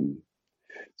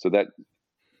 So I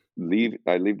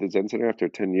leave the Zen Center after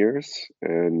 10 years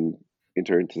and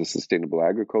enter into sustainable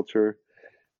agriculture.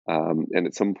 And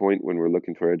at some point when we're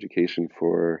looking for education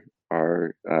for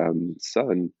our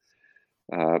son,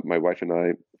 my wife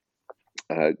and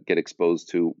I get exposed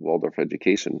to Waldorf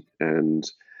education. And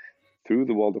through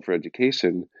the Waldorf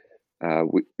education,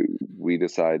 we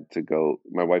decide to go,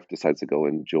 my wife decides to go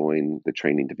and join the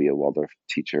training to be a Waldorf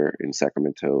teacher in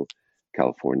Sacramento,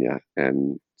 California.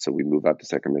 And so we move out to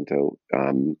Sacramento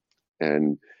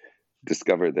and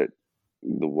discover that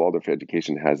the Waldorf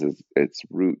education has its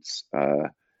roots.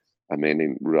 A man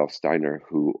named Rudolf Steiner,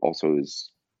 who also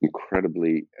is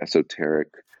incredibly esoteric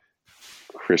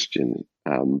Christian,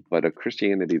 but a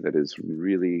Christianity that is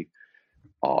really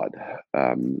odd.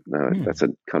 That's a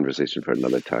conversation for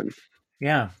another time.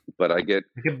 Yeah. But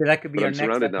that could be our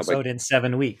next episode in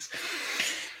 7 weeks.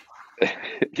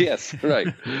 Yes, right.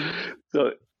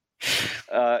 So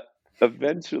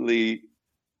eventually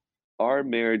our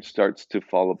marriage starts to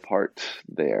fall apart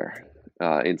there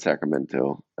in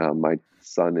Sacramento. My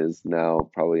son is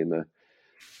now probably in the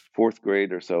 4th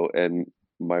grade or so, and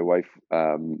my wife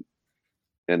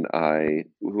and I,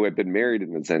 who had been married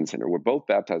in the Zen Center, we're both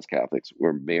baptized Catholics.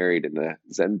 We're married in the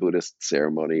Zen Buddhist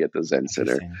ceremony at the Zen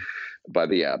Center by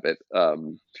the abbot.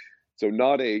 So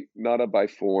not a by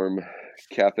form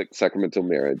Catholic sacramental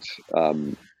marriage,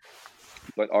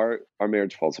 but our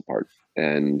marriage falls apart.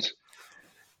 And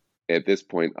at this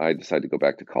point, I decided to go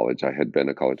back to college. I had been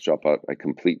a college dropout. I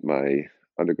complete my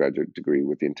undergraduate degree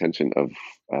with the intention of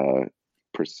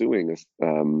pursuing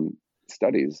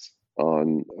studies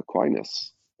on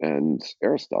Aquinas and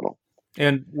Aristotle.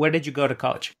 And where did you go to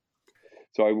college?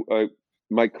 So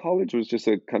my college was just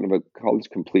a kind of a college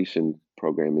completion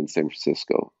program in San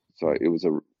Francisco. So it was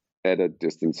at a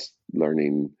distance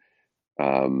learning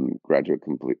undergrad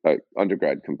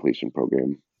completion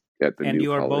program at the And new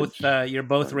you are college. you're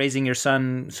both raising your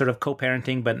son, sort of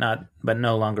co-parenting, but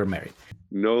no longer married.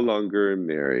 No longer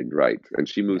married, right? And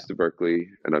she moves to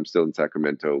Berkeley, and I'm still in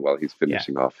Sacramento while he's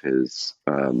finishing off his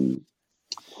 6th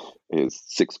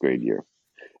grade year.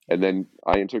 And then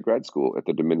I entered grad school at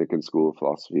the Dominican School of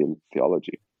Philosophy and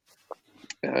Theology,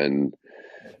 and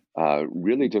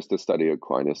really just to study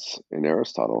Aquinas and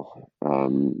Aristotle,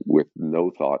 with no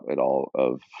thought at all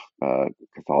of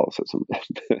Catholicism.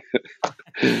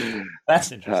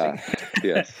 That's interesting.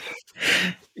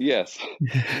 Yes.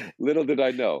 Little did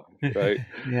I know, right?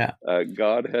 Yeah.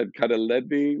 God had kind of led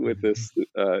me with this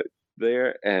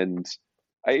there, and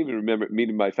I even remember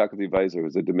meeting my faculty advisor, who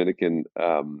was a Dominican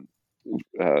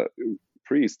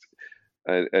priest,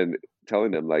 and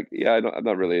telling him, like, I'm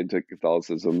not really into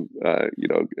Catholicism,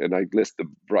 and I list a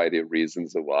variety of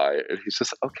reasons of why, and he's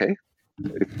just, okay,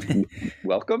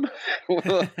 welcome.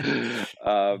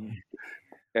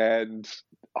 And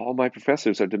all my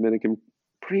professors are Dominican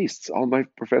priests. All my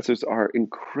professors are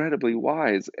incredibly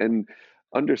wise and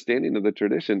understanding of the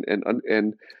tradition,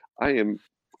 and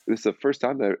this is the first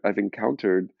time that I've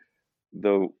encountered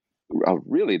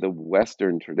really the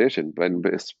Western tradition, but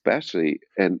especially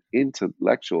an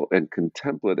intellectual and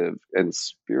contemplative and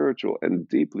spiritual and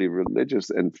deeply religious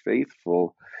and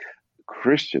faithful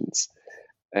Christians.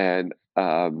 And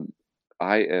I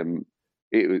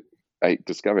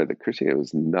discovered that Christianity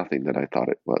was nothing that I thought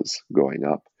it was growing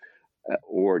up,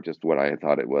 or just what I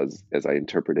thought it was as I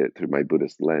interpreted it through my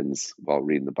Buddhist lens while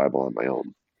reading the Bible on my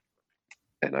own.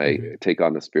 And I take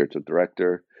on a spiritual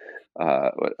director,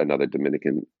 another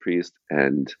Dominican priest,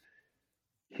 and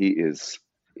he's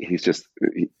a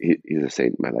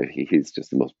saint in my life. He's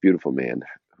just the most beautiful man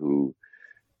who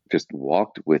just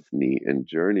walked with me and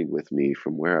journeyed with me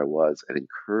from where I was and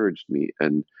encouraged me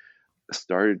and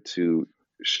started to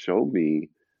show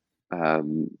me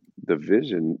the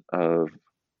vision of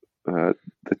the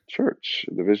church,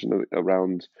 the vision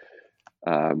around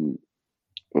of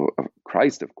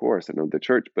Christ, of course, and of the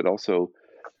church, but also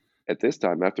at this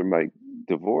time, after my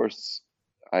divorce,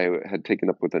 I had taken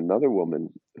up with another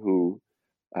woman who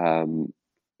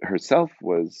herself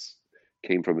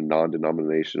came from a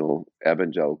non-denominational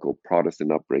evangelical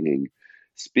Protestant upbringing,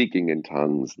 speaking in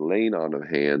tongues, laying on of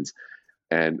hands,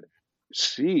 and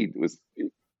she was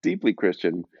deeply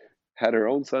Christian, had her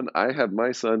own son. I have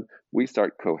my son. We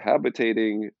start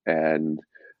cohabitating, and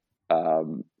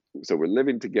so we're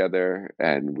living together,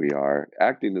 and we are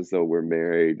acting as though we're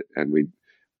married,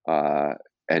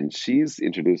 and she's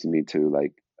introducing me to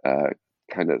like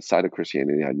kind of side of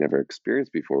Christianity I'd never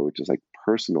experienced before, which is like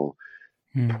personal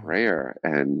prayer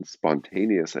and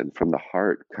spontaneous and from the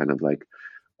heart, kind of like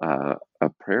a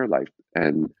prayer life.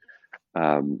 And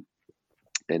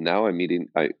now I'm meeting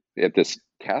at this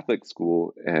Catholic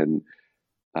school, and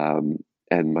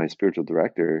my spiritual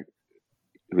director,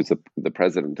 who's the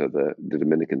president of the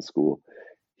Dominican school,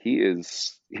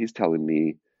 he's telling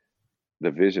me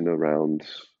the vision around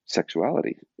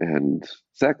sexuality and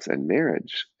sex and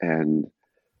marriage, and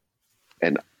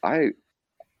I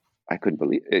couldn't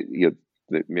believe it.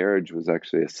 That marriage was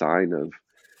actually a sign of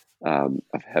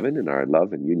heaven and our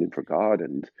love and union for God,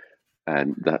 and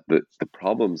the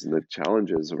problems and the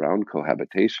challenges around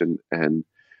cohabitation. And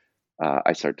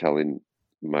I start telling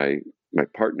my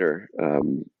partner,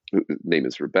 whose name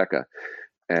is Rebecca,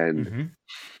 and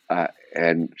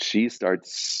she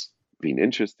starts being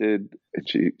interested, and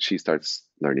she starts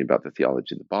learning about the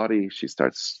theology of the body. She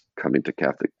starts coming to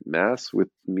Catholic Mass with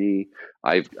me.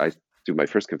 I do my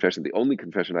first confession, the only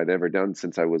confession I'd ever done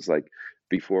since I was like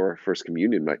before First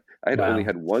Communion. I had only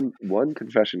had one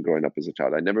confession growing up as a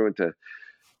child. I never went to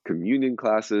communion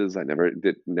classes. I never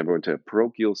went to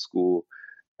parochial school,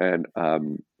 and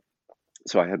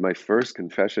so I had my first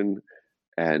confession,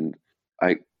 and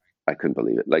I couldn't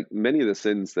believe it. Like many of the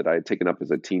sins that I had taken up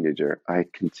as a teenager, I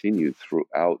continued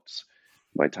throughout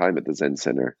my time at the Zen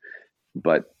Center.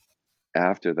 But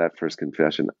after that first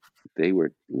confession, they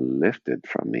were lifted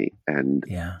from me, and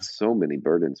so many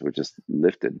burdens were just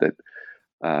lifted that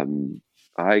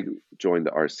I joined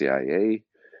the RCIA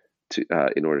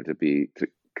in order to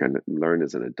kind of learn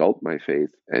as an adult my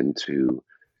faith and to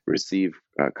receive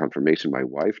confirmation. My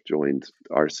wife joined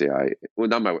RCIA. Well,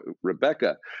 not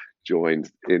Rebecca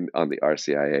joined on the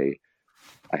RCIA.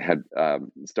 I had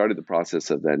started the process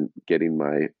of then getting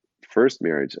my first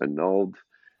marriage annulled,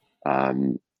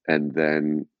 and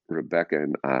then Rebecca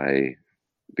and I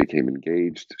became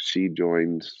engaged. She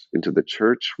joined into the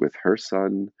church with her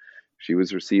son. She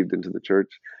was received into the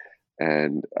church,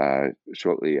 And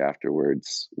shortly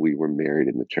afterwards, we were married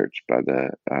in the church by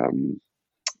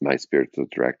my spiritual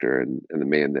director and the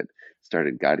man that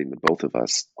started guiding the both of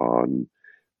us on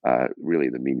really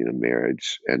the meaning of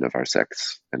marriage and of our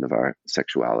sex and of our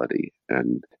sexuality.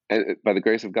 And by the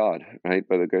grace of God, right?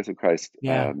 By the grace of Christ,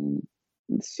 Yeah.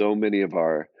 so many of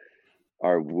our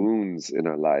wounds in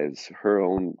our lives, her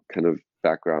own kind of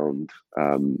background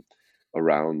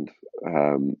around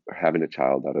having a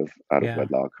child out of Yeah.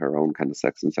 wedlock, her own kind of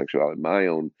sex and sexuality, my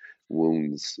own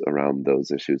wounds around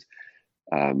those issues,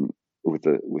 with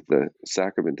the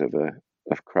sacrament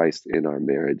of Christ in our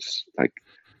marriage, like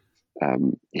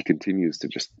he continues to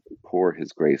just pour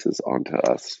his graces onto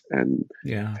us, and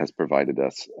Yeah. has provided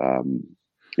us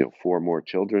 4 more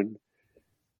children,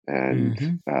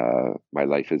 and my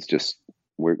life is just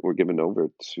we're given over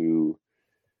to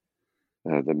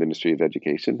the ministry of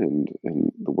education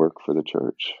and the work for the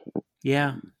church.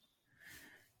 Yeah.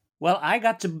 Well, I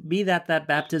got to be that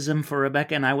baptism for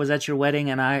Rebecca, and I was at your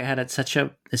wedding, and I had it's such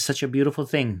a beautiful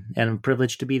thing and a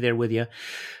privilege to be there with you.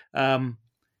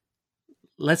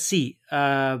 Let's see.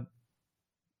 Do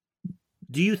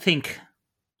you think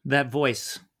that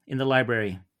voice in the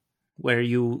library where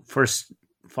you first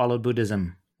followed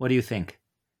Buddhism, what do you think?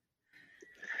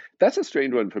 That's a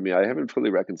strange one for me. I haven't fully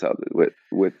reconciled it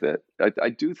with it. I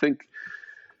do think,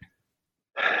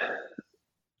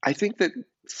 that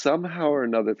somehow or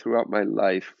another throughout my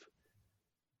life,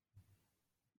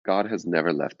 God has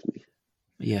never left me.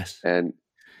 Yes. And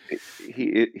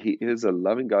he is a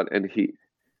loving God, and he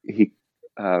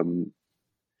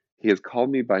has called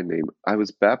me by name. I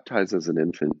was baptized as an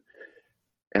infant,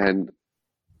 and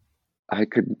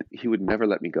he would never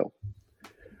let me go.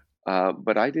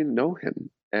 But I didn't know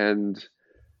him, and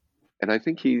I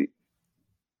think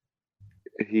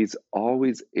he's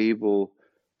always able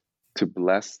to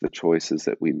bless the choices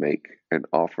that we make and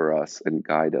offer us and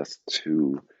guide us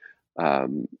to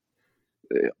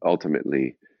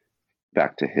ultimately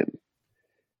back to him.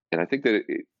 And I think that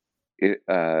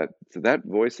so that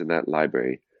voice in that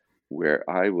library where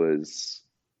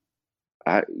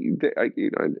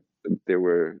there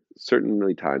were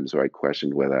certainly times where I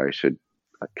questioned whether I should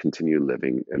continue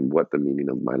living and what the meaning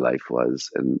of my life was,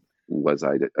 and was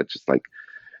I just like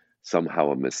somehow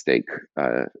a mistake,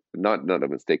 not a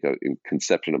mistake in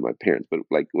conception of my parents, but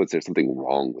like, was there something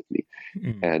wrong with me?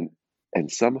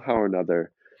 And somehow or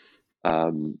another,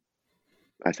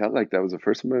 I felt like that was the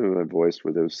first time in my voice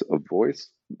where there was a voice,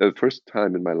 the first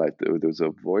time in my life that there was a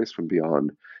voice from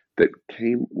beyond that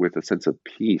came with a sense of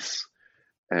peace,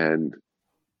 and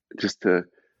just to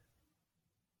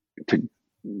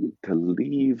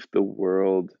leave the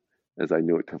world as I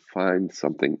knew it, to find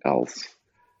something else.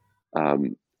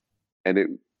 And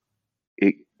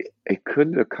it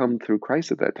couldn't have come through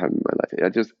Christ at that time in my life.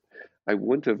 I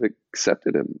wouldn't have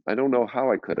accepted him. I don't know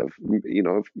how I could have,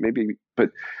 maybe,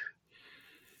 but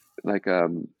like,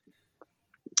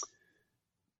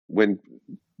 when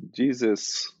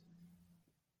Jesus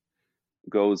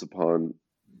goes upon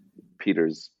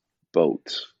Peter's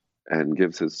boat and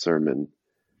gives his sermon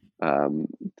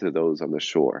to those on the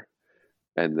shore,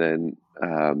 and then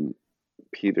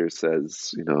Peter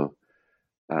says,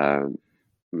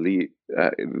 leave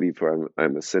for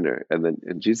I'm a sinner,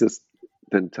 and Jesus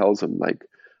then tells him, like,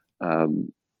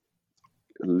 abandon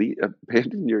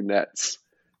your nets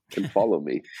and follow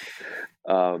me.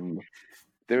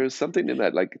 There is something in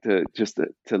that, like, to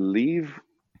leave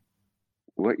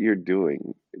what you're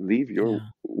doing, leave your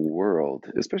world,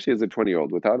 especially as a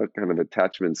 20-year-old, without a kind of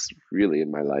attachments really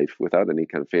in my life, without any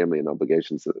kind of family and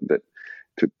obligations, that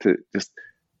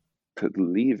to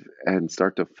leave and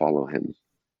start to follow him.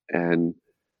 And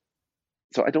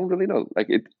so I don't really know, like,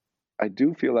 I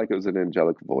do feel like it was an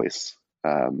angelic voice,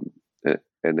 and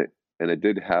it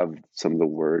did have some of the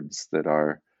words that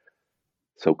are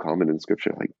so common in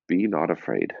scripture, like, be not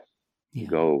afraid,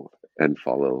 go and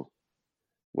follow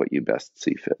what you best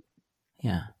see fit.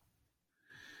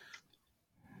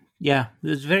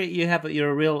 It's you're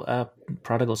a real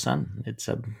prodigal son. It's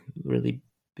a really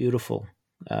beautiful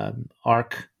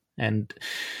arc and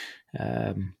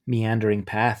meandering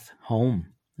path home.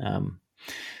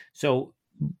 So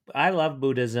I love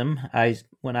Buddhism.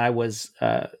 When I was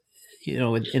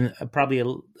in probably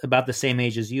about the same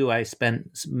age as you, I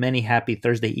spent many happy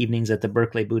Thursday evenings at the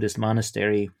Berkeley Buddhist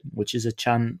Monastery, which is a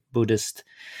Chan Buddhist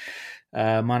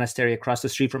monastery across the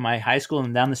street from my high school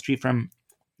and down the street from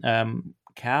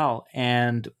Cal.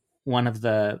 And one of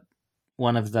the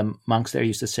one of the monks there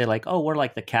used to say, like, oh, we're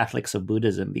like the Catholics of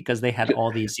Buddhism, because they had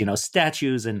all these,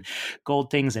 statues and gold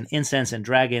things and incense and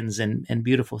dragons and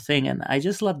beautiful thing. And I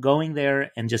just love going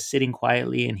there and just sitting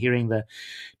quietly and hearing the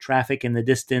traffic in the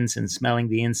distance and smelling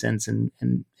the incense and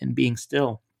being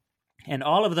still. And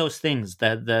all of those things,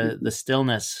 the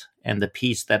stillness and the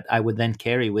peace that I would then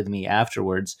carry with me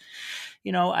afterwards,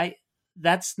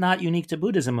 that's not unique to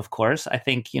Buddhism, of course. I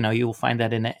think, you will find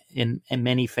that in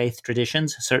many faith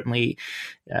traditions, certainly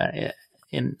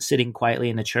in sitting quietly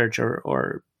in a church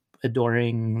or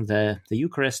adoring the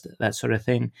Eucharist, that sort of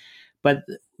thing. But,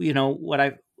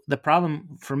 the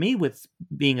problem for me with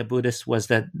being a Buddhist was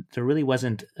that there really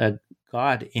wasn't a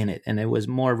God in it. And it was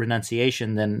more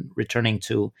renunciation than returning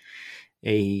to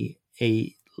a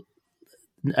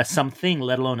something,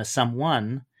 let alone a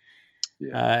someone.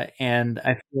 Yeah. And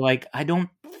I feel like I don't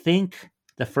think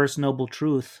the first noble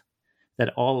truth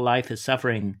that all life is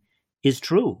suffering is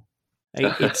true.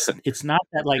 It's not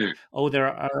that, like, oh, there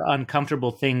are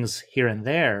uncomfortable things here and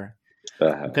there,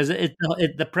 because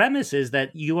the premise is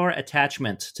that your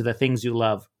attachment to the things you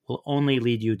love will only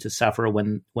lead you to suffer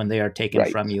when they are taken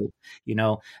Right. from you.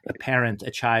 A parent,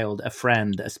 a child, a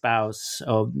friend, a spouse.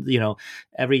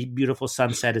 Every beautiful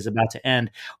sunset is about to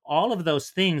end. All of those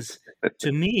things,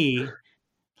 to me,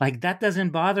 like, that doesn't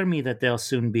bother me that they'll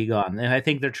soon be gone. And I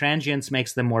think their transience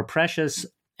makes them more precious.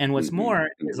 And what's more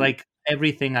is, like,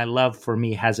 everything I love for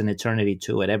me has an eternity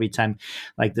to it. Every time,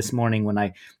 like this morning when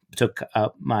I picked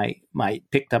up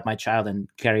my child and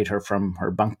carried her from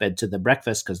her bunk bed to the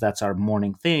breakfast, because that's our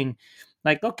morning thing.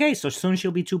 Like, okay, so soon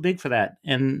she'll be too big for that.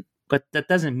 But that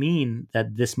doesn't mean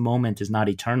that this moment is not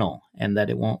eternal and that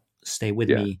it won't stay with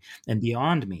me and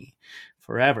beyond me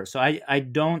forever. So I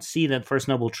don't see that first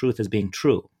noble truth as being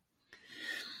true.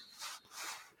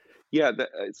 Yeah.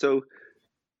 So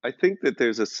I think that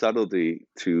there's a subtlety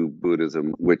to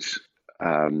Buddhism, which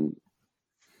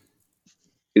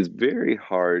is very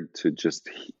hard to just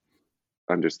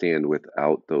understand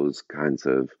without those kinds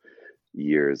of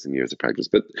years and years of practice.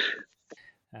 But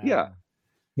yeah.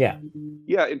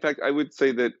 In fact, I would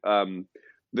say that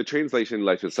the translation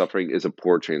 "life is suffering" is a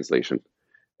poor translation.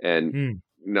 And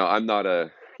no, I'm not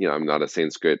a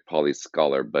Sanskrit Pali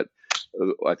scholar, but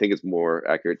I think it's more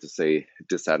accurate to say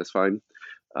dissatisfying.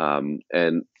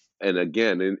 And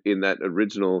again, in that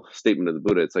original statement of the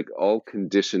Buddha, it's like all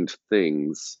conditioned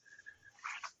things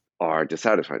are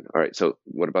dissatisfying. All right, so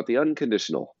what about the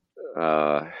unconditional?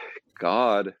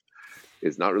 God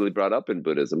is not really brought up in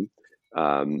Buddhism,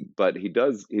 but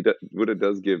Buddha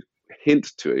does give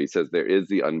hint to it. He says there is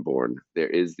the unborn, there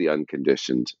is the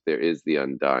unconditioned, there is the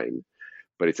undying.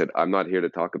 But he said, I'm not here to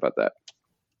talk about that.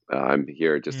 I'm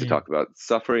here just to talk about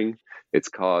suffering, its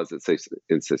cause, its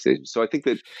cessation. So I think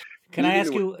that. Can I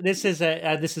ask you? This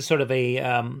is sort of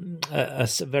a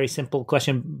very simple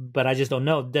question, but I just don't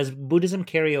know. Does Buddhism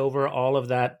carry over all of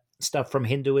that stuff from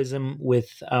Hinduism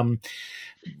with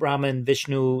Brahman,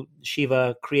 Vishnu,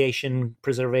 Shiva, creation,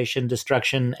 preservation,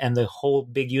 destruction, and the whole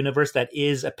big universe that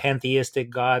is a pantheistic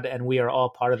God, and we are all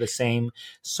part of the same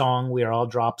song. We are all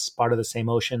drops, part of the same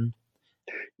ocean.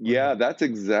 Yeah, that's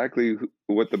exactly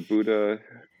what the Buddha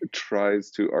tries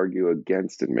to argue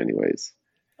against in many ways.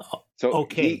 So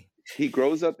okay. He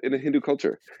grows up in a Hindu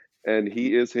culture, and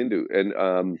he is Hindu,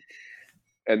 and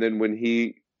then when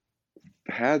he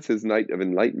has his night of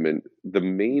enlightenment, the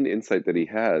main insight that he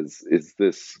has is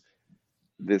that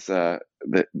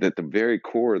the very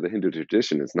core of the Hindu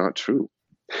tradition is not true.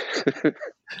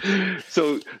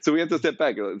 So we have to step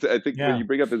back. I think what you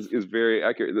bring up is very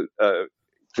accurate.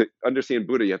 To understand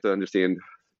Buddha, you have to understand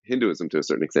Hinduism to a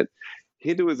certain extent.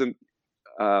 Hinduism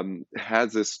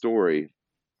has this story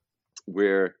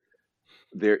where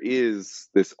there is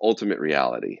this ultimate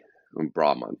reality,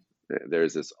 Brahman.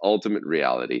 There's this ultimate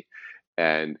reality,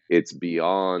 and it's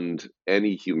beyond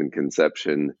any human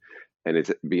conception, and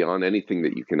it's beyond anything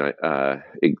that you can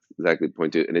exactly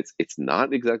point to. And it's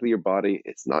not exactly your body,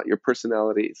 it's not your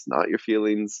personality, it's not your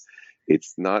feelings,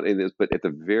 it's not in this, but at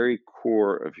the very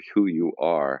core of who you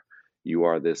are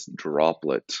this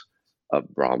droplet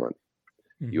of Brahman.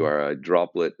 You are a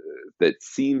droplet that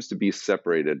seems to be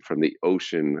separated from the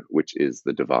ocean, which is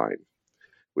the divine,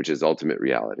 which is ultimate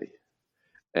reality.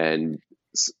 And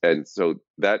so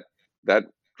that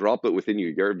droplet within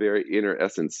you, your very inner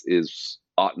essence, is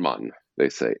Atman, they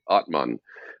say, Atman.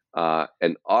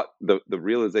 And the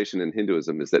realization in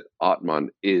Hinduism is that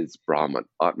Atman is Brahman.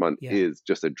 Atman is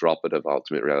just a droplet of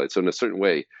ultimate reality. So in a certain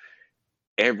way,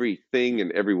 everything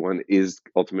and everyone is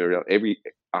ultimate reality.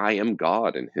 I am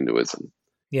God in Hinduism.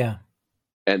 Yeah.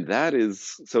 And that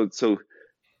is so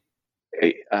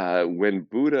when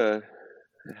Buddha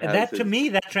And has that, to his. me,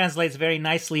 that translates very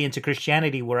nicely into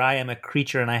Christianity, where I am a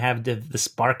creature and I have the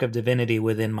spark of divinity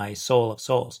within my soul of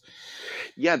souls.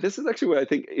 Yeah, this is actually what I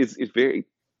think is very.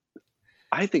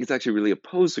 I think it's actually really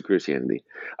opposed to Christianity.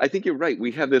 I think you're right.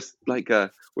 We have this like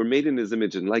we're made in His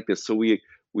image and likeness, so we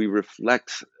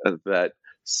reflect that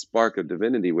spark of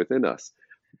divinity within us.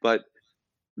 But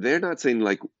they're not saying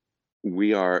like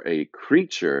we are a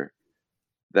creature,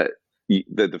 that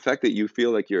the fact that you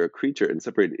feel like you're a creature and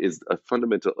separated is a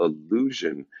fundamental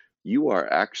illusion. You are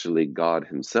actually God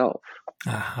Himself,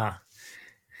 Uh-huh.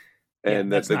 Yeah,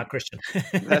 and that that's not Christian.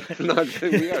 that's not,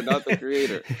 we are not the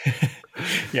creator.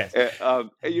 Yes. And,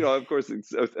 of course,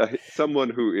 it's, someone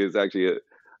who is actually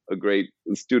a great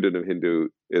student of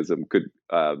Hinduism could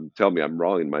tell me I'm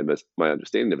wrong in my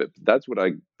understanding of it. But that's what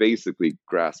I basically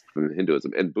grasped from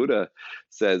Hinduism. And Buddha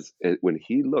says when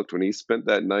he spent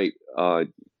that night,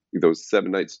 those 7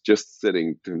 nights just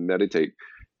sitting to meditate,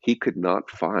 he could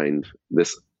not find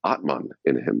this Atman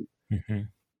in him. Mm-hmm.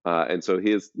 And so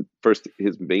his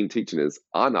main teaching is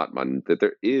Anatman, that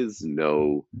there is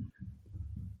no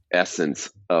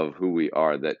essence of who we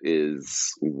are that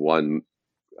is one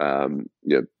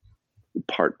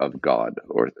part of God,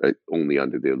 or only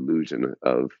under the illusion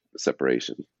of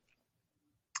separation.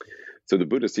 So the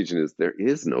Buddhist teaching is there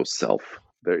is no self,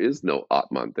 there is no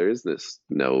Atman, there is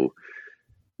no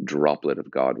droplet of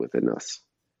God within us.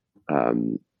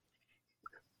 And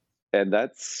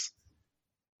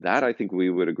that I think we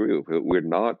would agree with.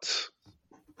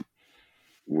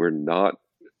 We're not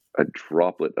a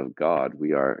droplet of God.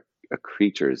 We are a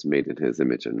creatures made in His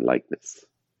image and likeness.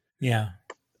 Yeah.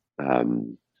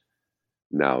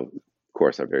 Now, of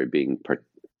course, our very being.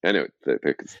 Anyway,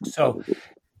 so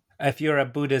if you're a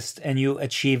Buddhist and you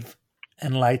achieve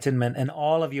enlightenment and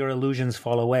all of your illusions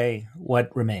fall away,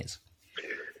 what remains?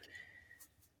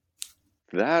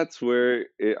 That's where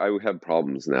I would have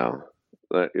problems now,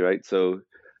 right? So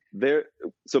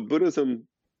Buddhism.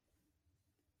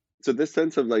 So this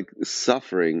sense of like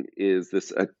suffering is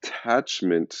this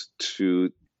attachment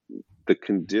to the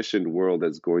conditioned world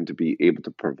that's going to be able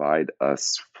to provide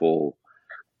us full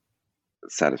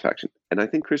satisfaction. And I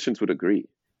think Christians would agree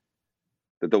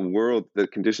that the world, the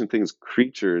conditioned things,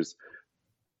 creatures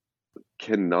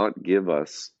cannot give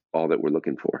us all that we're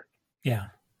looking for. Yeah.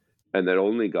 And that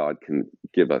only God can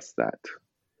give us that.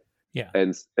 Yeah.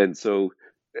 And so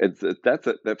that's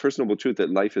that first noble truth,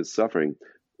 that life is suffering.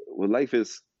 Well, life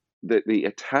is the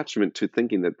attachment to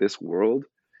thinking that this world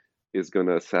is going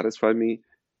to satisfy me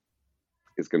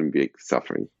is going to be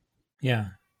suffering. Yeah.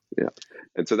 Yeah.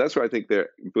 And so that's where I think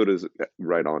Buddha's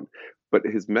right on. But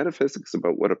his metaphysics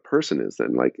about what a person is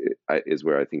then is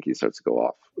where I think he starts to go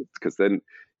off, because then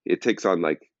it takes on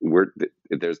like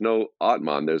there's no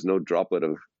Atman, there's no droplet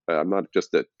of I'm not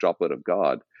just a droplet of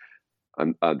God.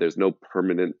 There's no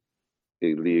permanently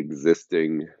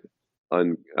existing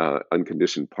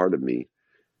unconditioned part of me.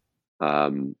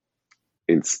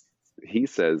 He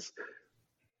says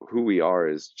who we are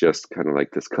is just kind of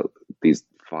like these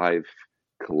 5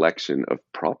 collection of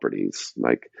properties,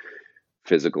 like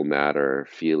physical matter,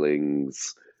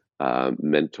 feelings,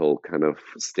 mental kind of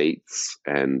states,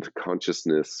 and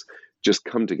consciousness just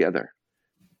come together,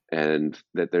 and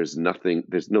that there's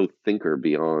no thinker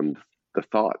beyond the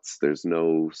thoughts. There's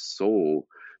no soul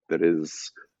that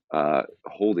is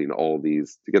holding all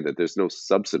these together. There's no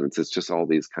substance. It's just all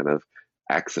these kind of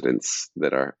accidents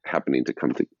that are happening to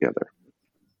come together.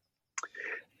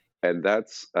 And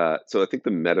that's so I think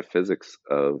the metaphysics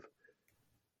of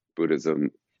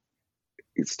Buddhism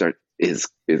is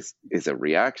a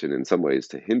reaction in some ways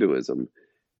to Hinduism,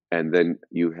 and then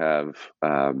you have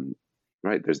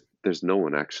right, there's no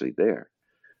one actually there.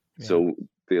 Yeah. So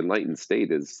the enlightened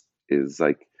state is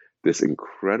like this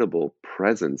incredible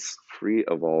presence, free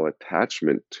of all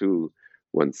attachment to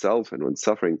oneself and one's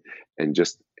suffering, and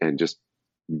just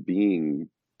being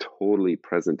totally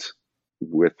present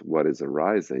with what is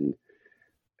arising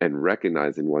and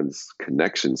recognizing one's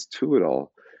connections to it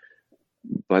all.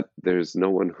 But there's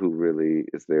no one who really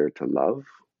is there to love,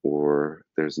 or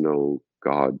there's no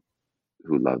God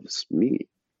who loves me.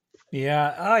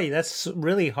 Yeah, that's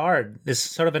really hard. It's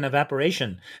sort of an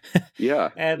evaporation. Yeah,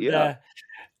 and yeah.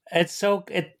 It's so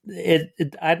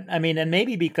I mean, and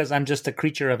maybe because I'm just a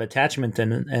creature of attachment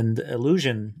and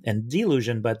illusion and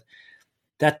delusion, but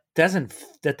that doesn't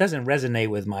resonate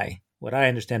with what I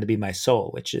understand to be my soul,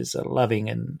 which is a loving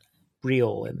and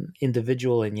real and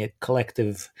individual and yet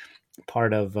collective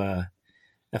part of a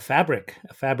fabric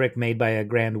made by a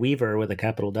grand weaver with a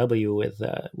capital W,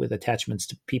 with attachments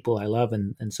to people I love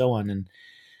and so on.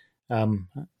 And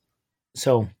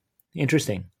so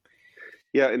interesting.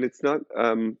 Yeah, and it's not.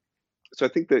 So I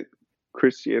think that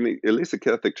Christianity, at least the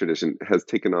Catholic tradition, has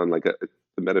taken on like the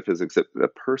metaphysics that a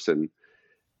person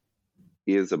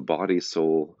is a body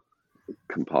soul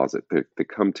composite. They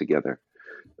come together.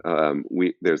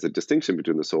 There's a distinction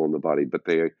between the soul and the body, but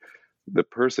the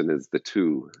person is the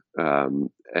two, and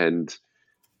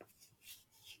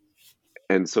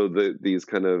so these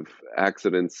kind of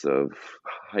accidents of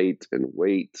height and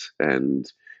weight and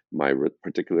my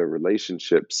particular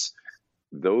relationships,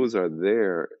 those are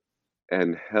there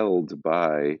and held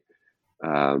by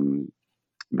the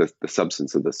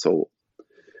substance of the soul.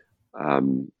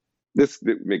 This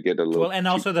may get a little and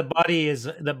also the body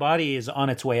is on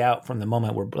its way out from the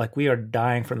moment we are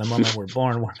dying from the moment we're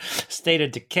born. We're state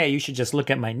of decay. You should just look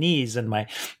at my knees and my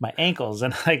ankles,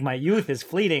 and like my youth is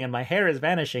fleeting and my hair is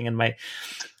vanishing and my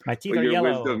teeth are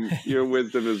yellow. Your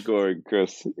wisdom is going,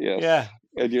 Chris. Yes. Yeah.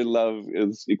 And your love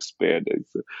is expanding.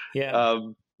 So,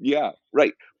 yeah.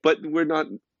 Right. But we're not.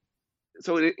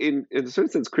 So in a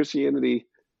certain sense, Christianity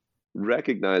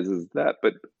recognizes that,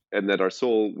 and that our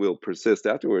soul will persist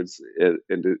afterwards, and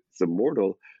it's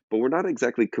immortal. But we're not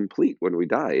exactly complete when we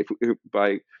die. If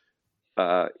by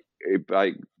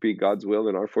be God's will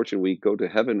and our fortune, we go to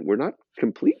heaven, we're not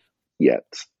complete yet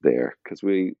there, because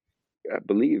we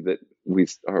believe that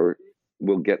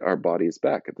we'll get our bodies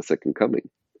back at the second coming.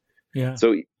 Yeah.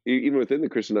 So even within the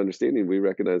Christian understanding, we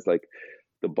recognize like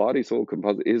the body soul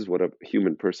composite is what a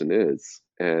human person is,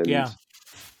 and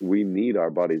we need our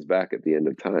bodies back at the end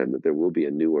of time. That there will be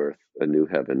a new earth, a new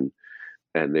heaven,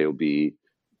 and they'll be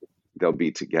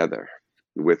together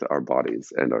with our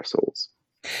bodies and our souls.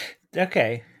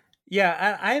 Okay.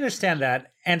 Yeah, I understand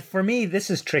that. And for me, this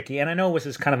is tricky. And I know this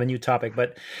is kind of a new topic,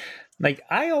 but like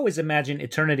I always imagine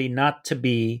eternity not to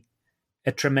be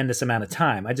a tremendous amount of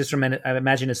time. I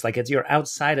imagine it's like you're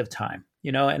outside of time,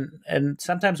 and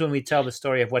sometimes when we tell the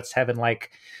story of what's heaven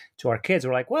like to our kids,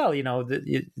 we're like, well,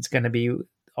 it's going to be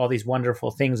all these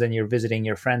wonderful things and you're visiting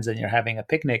your friends and you're having a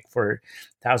picnic for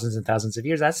thousands and thousands of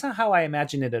years. That's not how I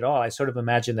imagine it at all. I sort of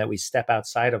imagine that we step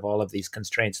outside of all of these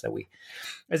constraints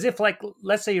as if like,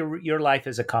 let's say your life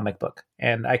is a comic book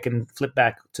and I can flip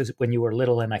back to when you were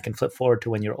little and I can flip forward to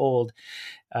when you're old.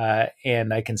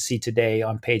 And I can see today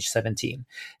on page 17.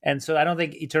 And so I don't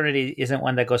think eternity isn't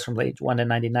one that goes from age 1 to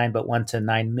 99, but 1 to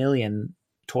 9 million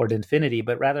toward infinity,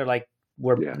 but rather like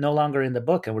we're no longer in the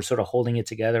book and we're sort of holding it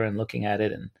together and looking at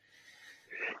it. And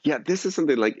this is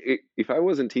something like if I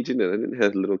wasn't teaching and I didn't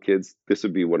have little kids, this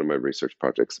would be one of my research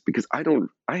projects, because I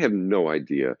have no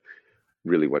idea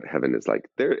really what heaven is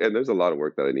like there. And there's a lot of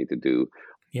work that I need to do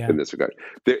in this regard.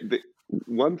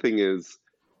 One thing is,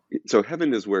 so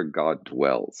heaven is where God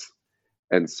dwells.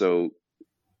 And so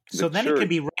then it can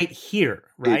be right here,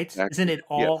 right? Exactly. Isn't it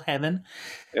all heaven?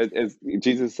 As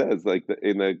Jesus says, like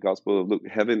in the Gospel of Luke,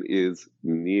 heaven is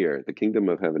near. The kingdom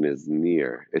of heaven is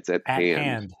near. It's at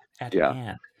hand. At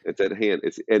hand. It's at hand.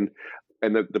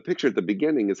 And the picture at the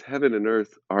beginning is heaven and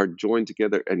earth are joined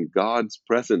together, and God's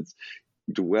presence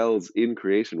dwells in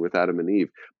creation with Adam and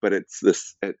Eve. But it's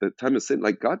this at the time of sin,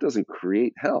 like God doesn't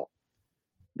create hell.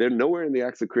 They're nowhere in the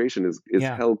acts of creation is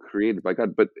hell created by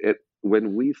God. But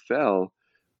when we fell,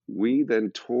 we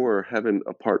then tore heaven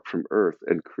apart from earth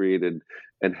and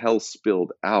hell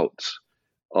spilled out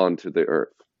onto the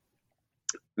earth.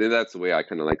 And that's the way I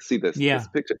kind of like see this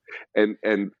picture. And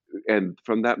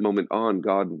from that moment on,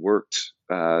 God worked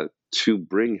to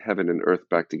bring heaven and earth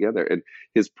back together. And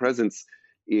his presence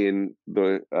in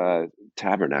the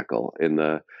tabernacle, in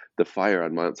the fire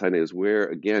on Mount Sinai, is where,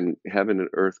 again, heaven and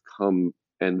earth come.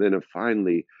 And then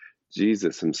finally,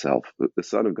 Jesus himself, the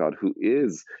Son of God, who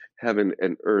is heaven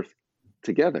and earth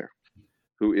together,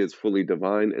 who is fully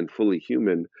divine and fully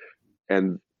human.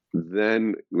 And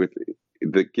then with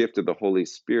the gift of the Holy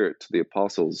Spirit to the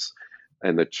apostles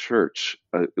and the church,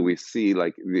 we see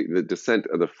like the descent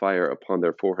of the fire upon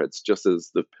their foreheads, just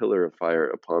as the pillar of fire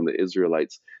upon the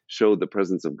Israelites showed the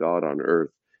presence of God on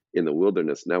earth in the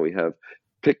wilderness. Now we have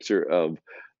picture of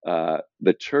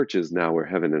the church is now where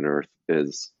heaven and earth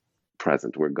is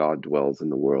present, where God dwells in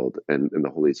the world, and the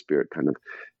Holy Spirit kind of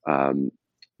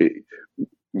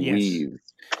weaves.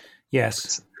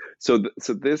 Yes. So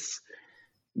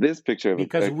this picture of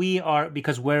because we are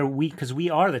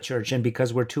the church, and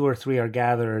because where 2 or 3 are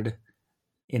gathered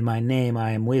in my name,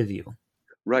 I am with you.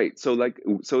 Right. So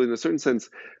in a certain sense,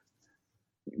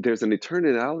 there's an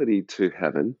eternality to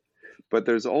heaven, but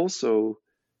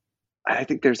I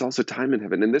think there's also time in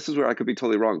heaven. And this is where I could be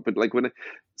totally wrong. But like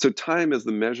so time is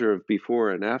the measure of before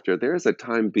and after. There's a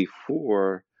time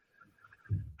before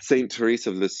Saint Teresa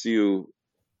of Lisieux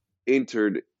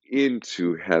entered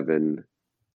into heaven,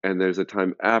 and there's a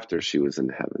time after she was in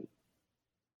heaven.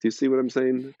 Do you see what I'm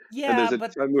saying? Yeah, and there's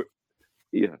a time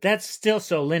Yeah. That's still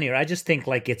so linear. I just think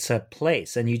like it's a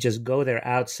place, and you just go there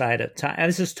outside of time. And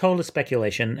this is total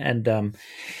speculation, and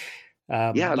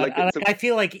Yeah, but like it's a, I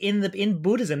feel like in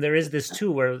Buddhism there is this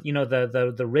too, where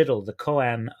the riddle, the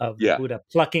koan of the yeah, Buddha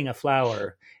plucking a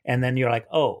flower, and then you're like,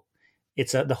 oh,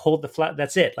 it's the flower.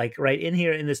 That's it. Like right in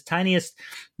here, in this tiniest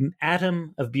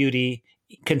atom of beauty,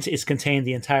 is contained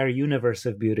the entire universe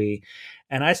of beauty.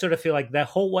 And I sort of feel like that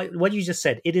whole what you just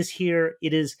said. It is here.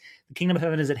 It is the kingdom of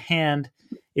heaven is at hand.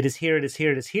 It is here. It is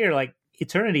here. It is here. Like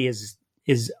eternity is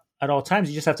at all times.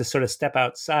 You just have to sort of step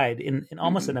outside in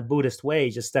almost in a Buddhist way.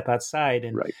 Just step outside,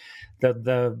 and right.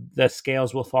 the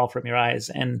scales will fall from your eyes.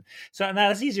 And so now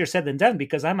that's easier said than done,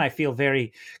 because I might feel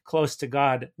very close to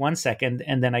God one second,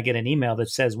 and then I get an email that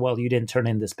says, well, you didn't turn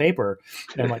in this paper.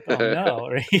 And I'm like, oh no,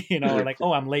 or, or like,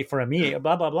 oh, I'm late for a meeting,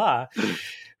 blah, blah, blah.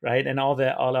 Right. And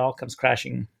all comes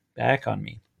crashing back on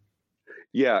me.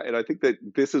 Yeah. And I think that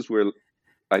this is where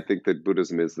I think that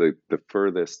Buddhism is the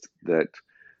furthest that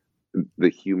the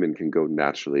human can go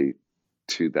naturally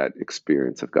to that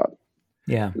experience of God.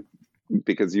 Yeah.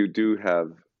 Because you do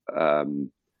have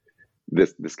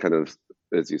this kind of,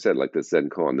 as you said, like this Zen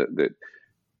koan that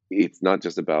it's not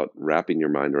just about wrapping your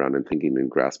mind around and thinking and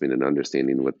grasping and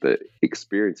understanding what the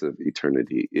experience of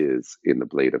eternity is in the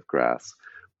blade of grass,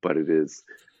 but it is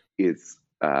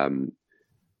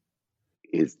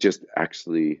just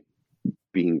actually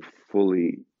being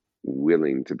fully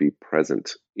willing to be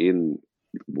present in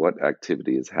what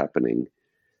activity is happening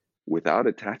without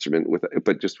attachment,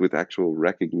 but just with actual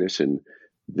recognition.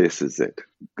 This is it.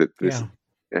 That this,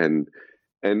 and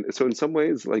so in some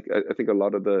ways, like I think a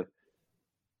lot of the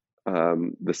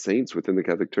saints within the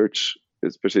Catholic Church,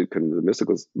 especially kind of the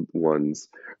mystical ones,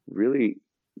 really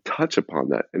touch upon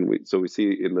that. And we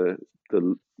see in the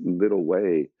little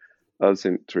way of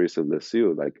Saint Teresa of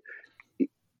Lisieux, like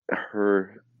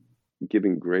her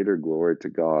giving greater glory to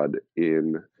God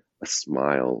in a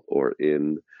smile or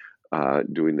in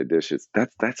doing the dishes.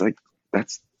 That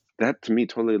to me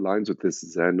totally aligns with this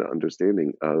Zen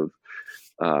understanding of,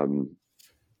 when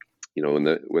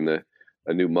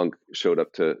a new monk showed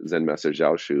up to Zen Master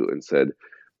Zhaoshu and said,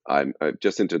 I've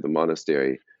just entered the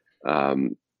monastery.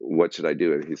 What should I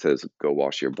do? And he says, go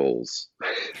wash your bowls.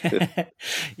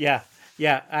 Yeah.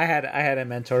 I had a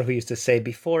mentor who used to say,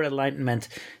 before enlightenment,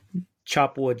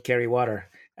 chop wood, carry water.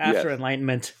 After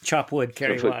enlightenment, chop wood,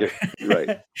 carry water.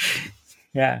 Right.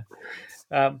 Yeah.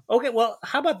 Okay. Well,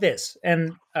 how about this?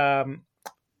 And I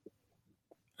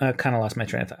kind of lost my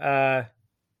train of thought.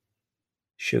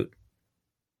 Shoot.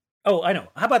 Oh, I know.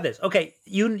 How about this? Okay,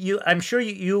 I'm sure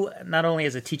you not only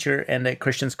as a teacher and a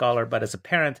Christian scholar, but as a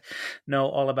parent, know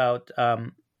all about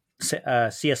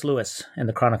C.S. Lewis and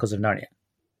the Chronicles of Narnia,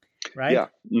 right? Yeah.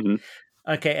 Mm-hmm.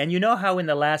 Okay, and you know how in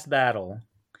the last battle,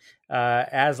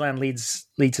 Aslan leads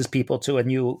his people to a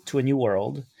new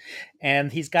world,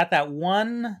 and he's got that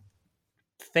one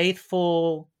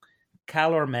faithful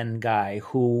Calormen guy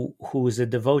who's a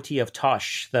devotee of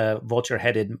Tosh, the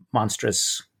vulture-headed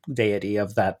monstrous deity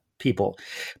of that people,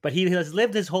 but he has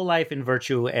lived his whole life in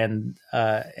virtue and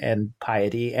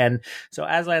piety. And so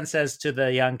Aslan says to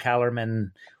the young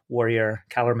Calormen warrior,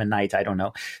 Calormen knight, I don't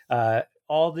know,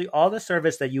 all the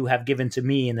service that you have given to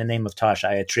me in the name of Tosh,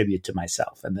 I attribute to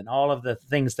myself. And then all of the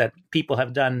things that people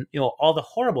have done, all the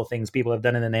horrible things people have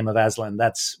done in the name of Aslan,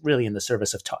 that's really in the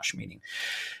service of Tosh, meaning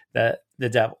the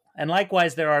devil. And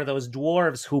likewise, there are those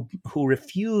dwarves who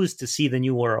refuse to see the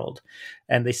new world,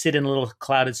 and they sit in a little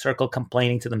clouded circle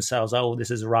complaining to themselves, "Oh,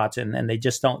 this is rotten," and they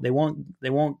just don't. They won't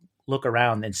look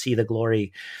around and see the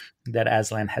glory that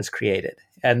Aslan has created.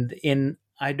 And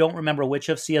I don't remember which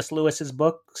of C.S. Lewis's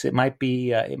books. It might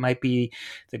be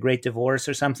The Great Divorce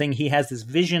or something. He has this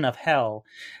vision of hell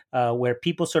where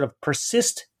people sort of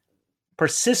persist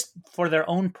for their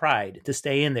own pride to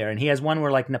stay in there. And he has one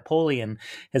where like Napoleon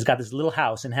has got this little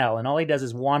house in hell, and all he does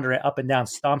is wander up and down,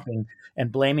 stomping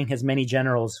and blaming his many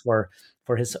generals for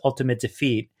his ultimate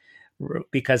defeat,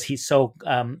 because he's so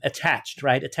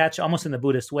attached almost in the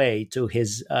Buddhist way to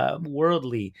his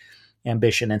worldly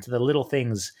ambition and to the little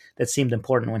things that seemed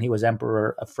important when he was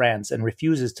emperor of France, and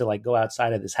refuses to like go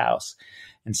outside of his house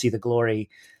and see the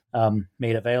glory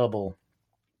made available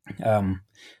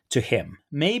to him.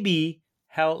 Maybe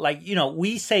hell, like,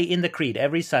 we say in the creed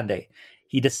every Sunday,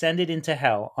 he descended into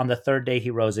hell. On the third day, he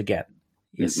rose again.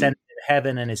 He ascended to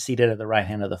heaven and is seated at the right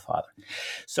hand of the Father.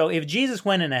 So if Jesus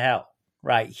went into hell,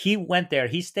 right, he went there,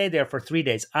 he stayed there for 3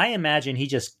 days. I imagine he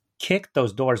just kicked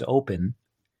those doors open,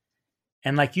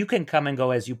 and like, you can come and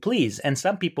go as you please. And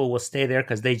some people will stay there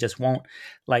because they just won't,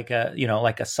 like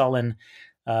a sullen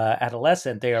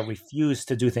adolescent, they are refused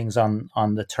to do things on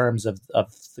the terms of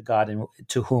the God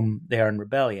to whom they are in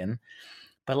rebellion.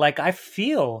 But like, I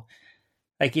feel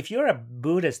like if you're a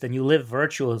Buddhist and you live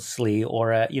virtuously,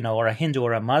 or a Hindu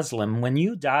or a Muslim, when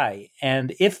you die,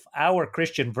 and if our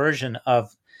Christian version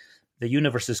of the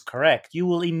universe is correct, you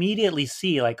will immediately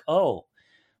see like, oh,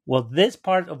 well, this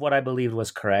part of what I believed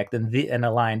was correct and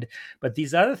aligned, but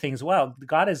these other things, wow,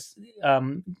 God is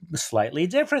slightly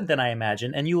different than I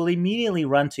imagined, and you will immediately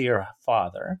run to your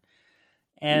Father,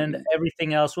 and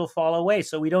everything else will fall away.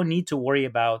 So we don't need to worry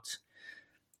about.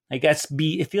 I guess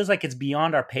it feels like it's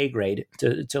beyond our pay grade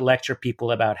to lecture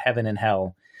people about heaven and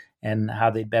hell and how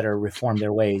they better reform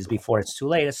their ways before it's too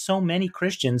late, as so many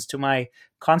Christians, to my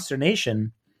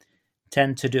consternation,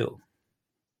 tend to do.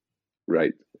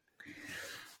 Right.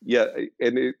 Yeah,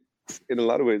 and in a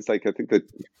lot of ways, like I think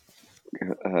that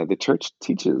the church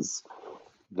teaches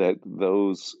that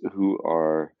those who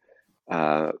are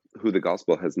who the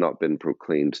gospel has not been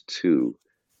proclaimed to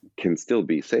can still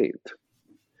be saved.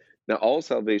 Now, all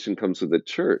salvation comes to the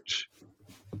church,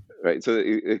 right? So,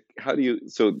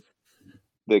 So,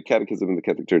 the Catechism of the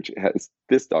Catholic Church has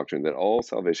this doctrine that all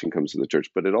salvation comes to the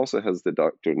church, but it also has the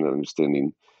doctrine and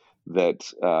understanding that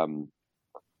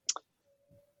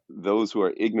those who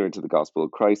are ignorant of the gospel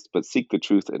of Christ but seek the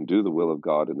truth and do the will of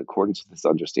God in accordance with his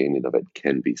understanding of it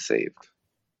can be saved.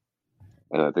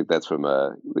 And I think that's from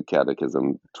the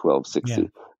Catechism 1260. Yeah.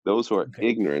 Those who are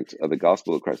ignorant of the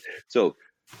gospel of Christ. So,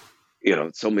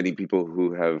 so many people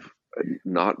who have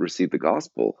not received the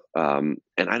gospel. And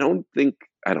I don't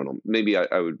know, maybe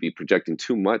I would be projecting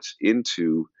too much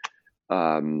into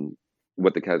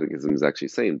what the Catechism is actually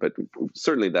saying, but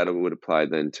certainly that would apply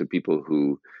then to people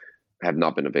who have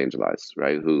not been evangelized,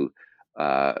 right? Who,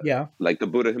 like the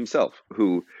Buddha himself,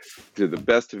 who, to the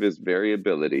best of his very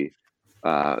ability,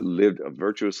 lived a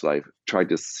virtuous life, tried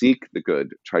to seek the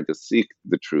good, tried to seek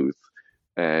the truth,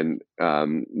 and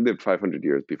lived 500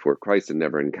 years before Christ and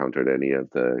never encountered any of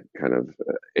the kind of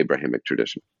Abrahamic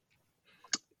tradition.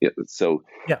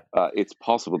 It's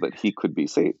possible that he could be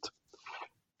saved.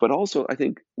 But also, I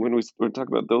think when we're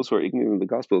talking about those who are ignorant of the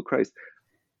gospel of Christ,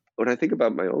 when I think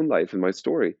about my own life and my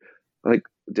story, like,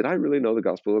 did I really know the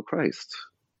gospel of Christ?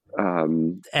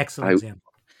 Excellent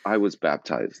example. I was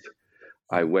baptized.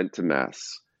 I went to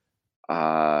Mass,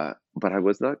 but I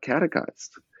was not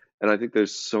catechized. And I think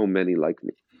there's so many like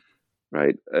me,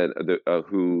 right?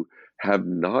 Who have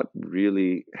not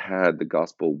really had the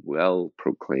gospel well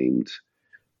proclaimed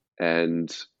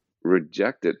and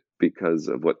reject it because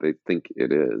of what they think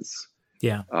it is.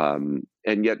 Yeah.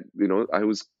 And yet, I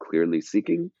was clearly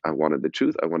seeking. I wanted the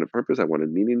truth. I wanted purpose. I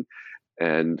wanted meaning.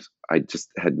 And I just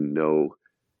had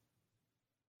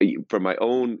for my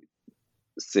own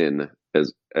sin,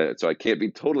 so I can't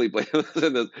be totally blameless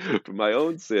in this, for my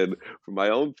own sin, for my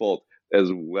own fault,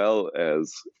 as well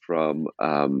as from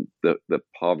the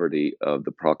poverty of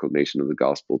the proclamation of the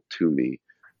gospel to me.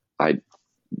 I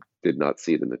did not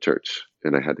see it in the church,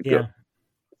 and I had to go.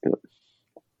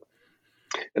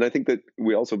 And I think that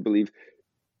we also believe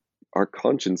our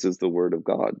conscience is the word of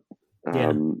God.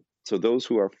 So those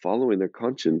who are following their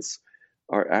conscience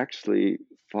are actually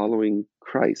following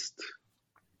Christ,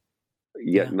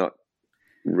 yet not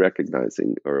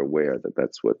recognizing or aware that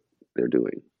that's what they're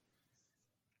doing.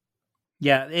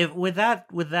 Yeah, with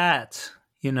that,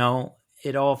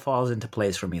 it all falls into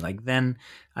place for me. Like, then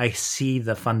I see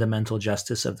the fundamental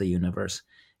justice of the universe,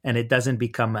 and it doesn't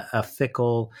become a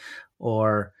fickle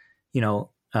or,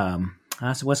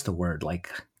 what's the word? Like,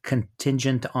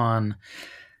 contingent on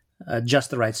just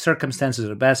the right circumstances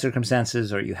or bad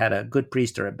circumstances, or you had a good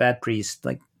priest or a bad priest.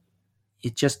 Like,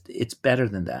 it's better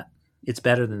than that. It's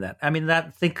better than that. I mean,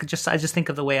 I just think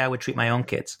of the way I would treat my own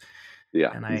kids.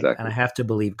 Yeah, and exactly. I have to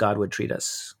believe God would treat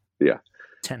us. Yeah,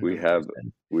 we have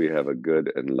a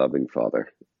good and loving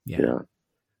Father. Yeah.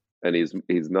 And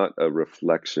he's not a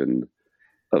reflection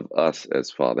of us as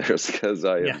fathers, because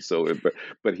I am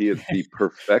but he is the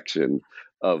perfection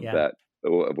of that,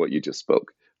 of what you just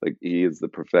spoke. Like, he is the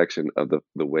perfection of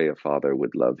the way a father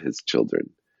would love his children,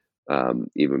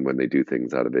 even when they do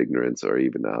things out of ignorance or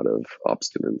even out of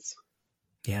obstinance.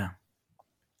 Yeah.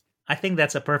 I think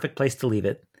that's a perfect place to leave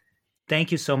it.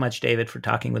 Thank you so much, David, for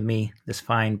talking with me this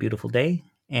fine, beautiful day.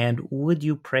 And would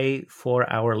you pray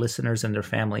for our listeners and their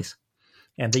families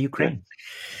and the Ukraine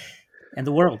and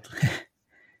the world?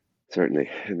 Certainly.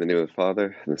 In the name of the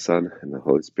Father, and the Son, and the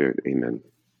Holy Spirit. Amen.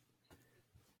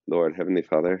 Lord, Heavenly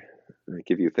Father, I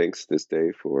give you thanks this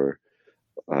day for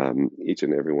each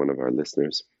and every one of our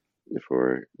listeners,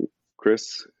 for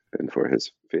Chris and for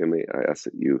his family. I ask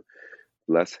that you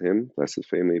bless him, bless his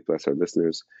family, bless our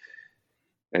listeners.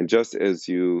 And just as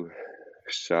you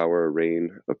shower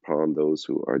rain upon those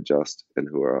who are just and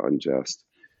who are unjust,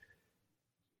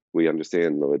 we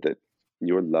understand, Lord, that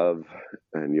your love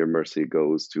and your mercy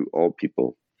goes to all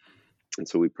people. And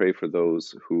so we pray for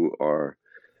those who are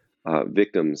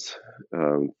victims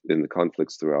in the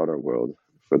conflicts throughout our world.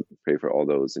 Pray for all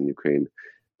those in Ukraine.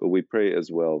 But we pray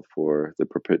as well for the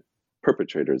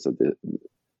perpetrators of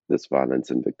this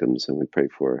violence and victims. And we pray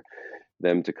for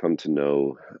them to come to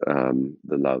know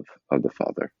the love of the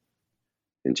Father.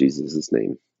 In Jesus'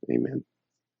 name, amen.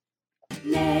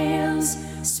 Nails,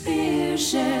 spear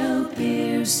shall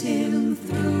pierce him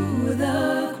through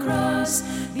the cross.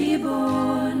 Be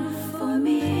born for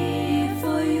me,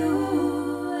 for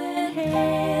you, and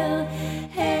hail,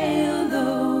 hail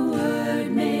the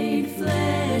Word made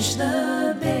flesh,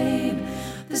 the babe,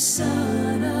 the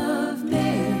Son of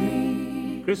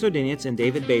Mary. Chris Odinitz and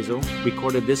David Basil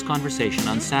recorded this conversation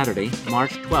on Saturday,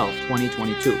 March 12,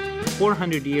 2022,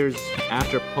 400 years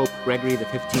after Pope Gregory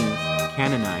XV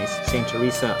canonized St.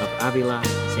 Teresa of Avila,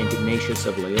 St. Ignatius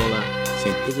of Loyola,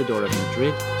 St. Isidore of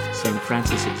Madrid, St.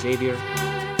 Francis Xavier,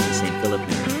 and St. Philip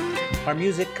Neri. Our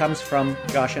music comes from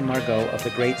Josh and Margot of the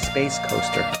Great Space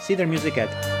Coaster. See their music at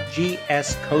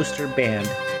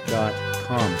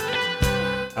gscoasterband.com.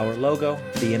 Our logo,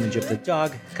 the image of the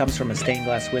dog, comes from a stained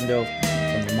glass window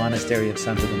from the monastery of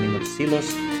Santo Domingo de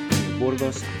Silos in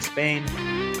Burgos, Spain,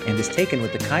 and is taken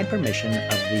with the kind permission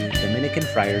of the Dominican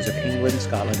Friars of England,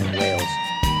 Scotland, and Wales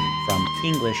from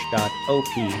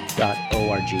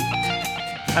english.op.org.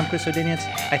 I'm Chris Odinitz.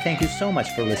 I thank you so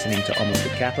much for listening to Almost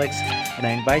Good Catholics, and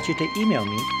I invite you to email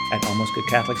me at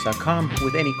almostgoodcatholics.com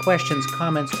with any questions,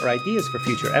 comments, or ideas for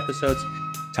future episodes.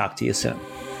 Talk to you soon.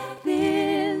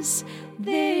 This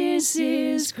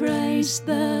is Christ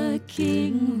the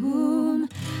King, whom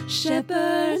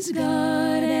shepherds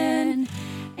guard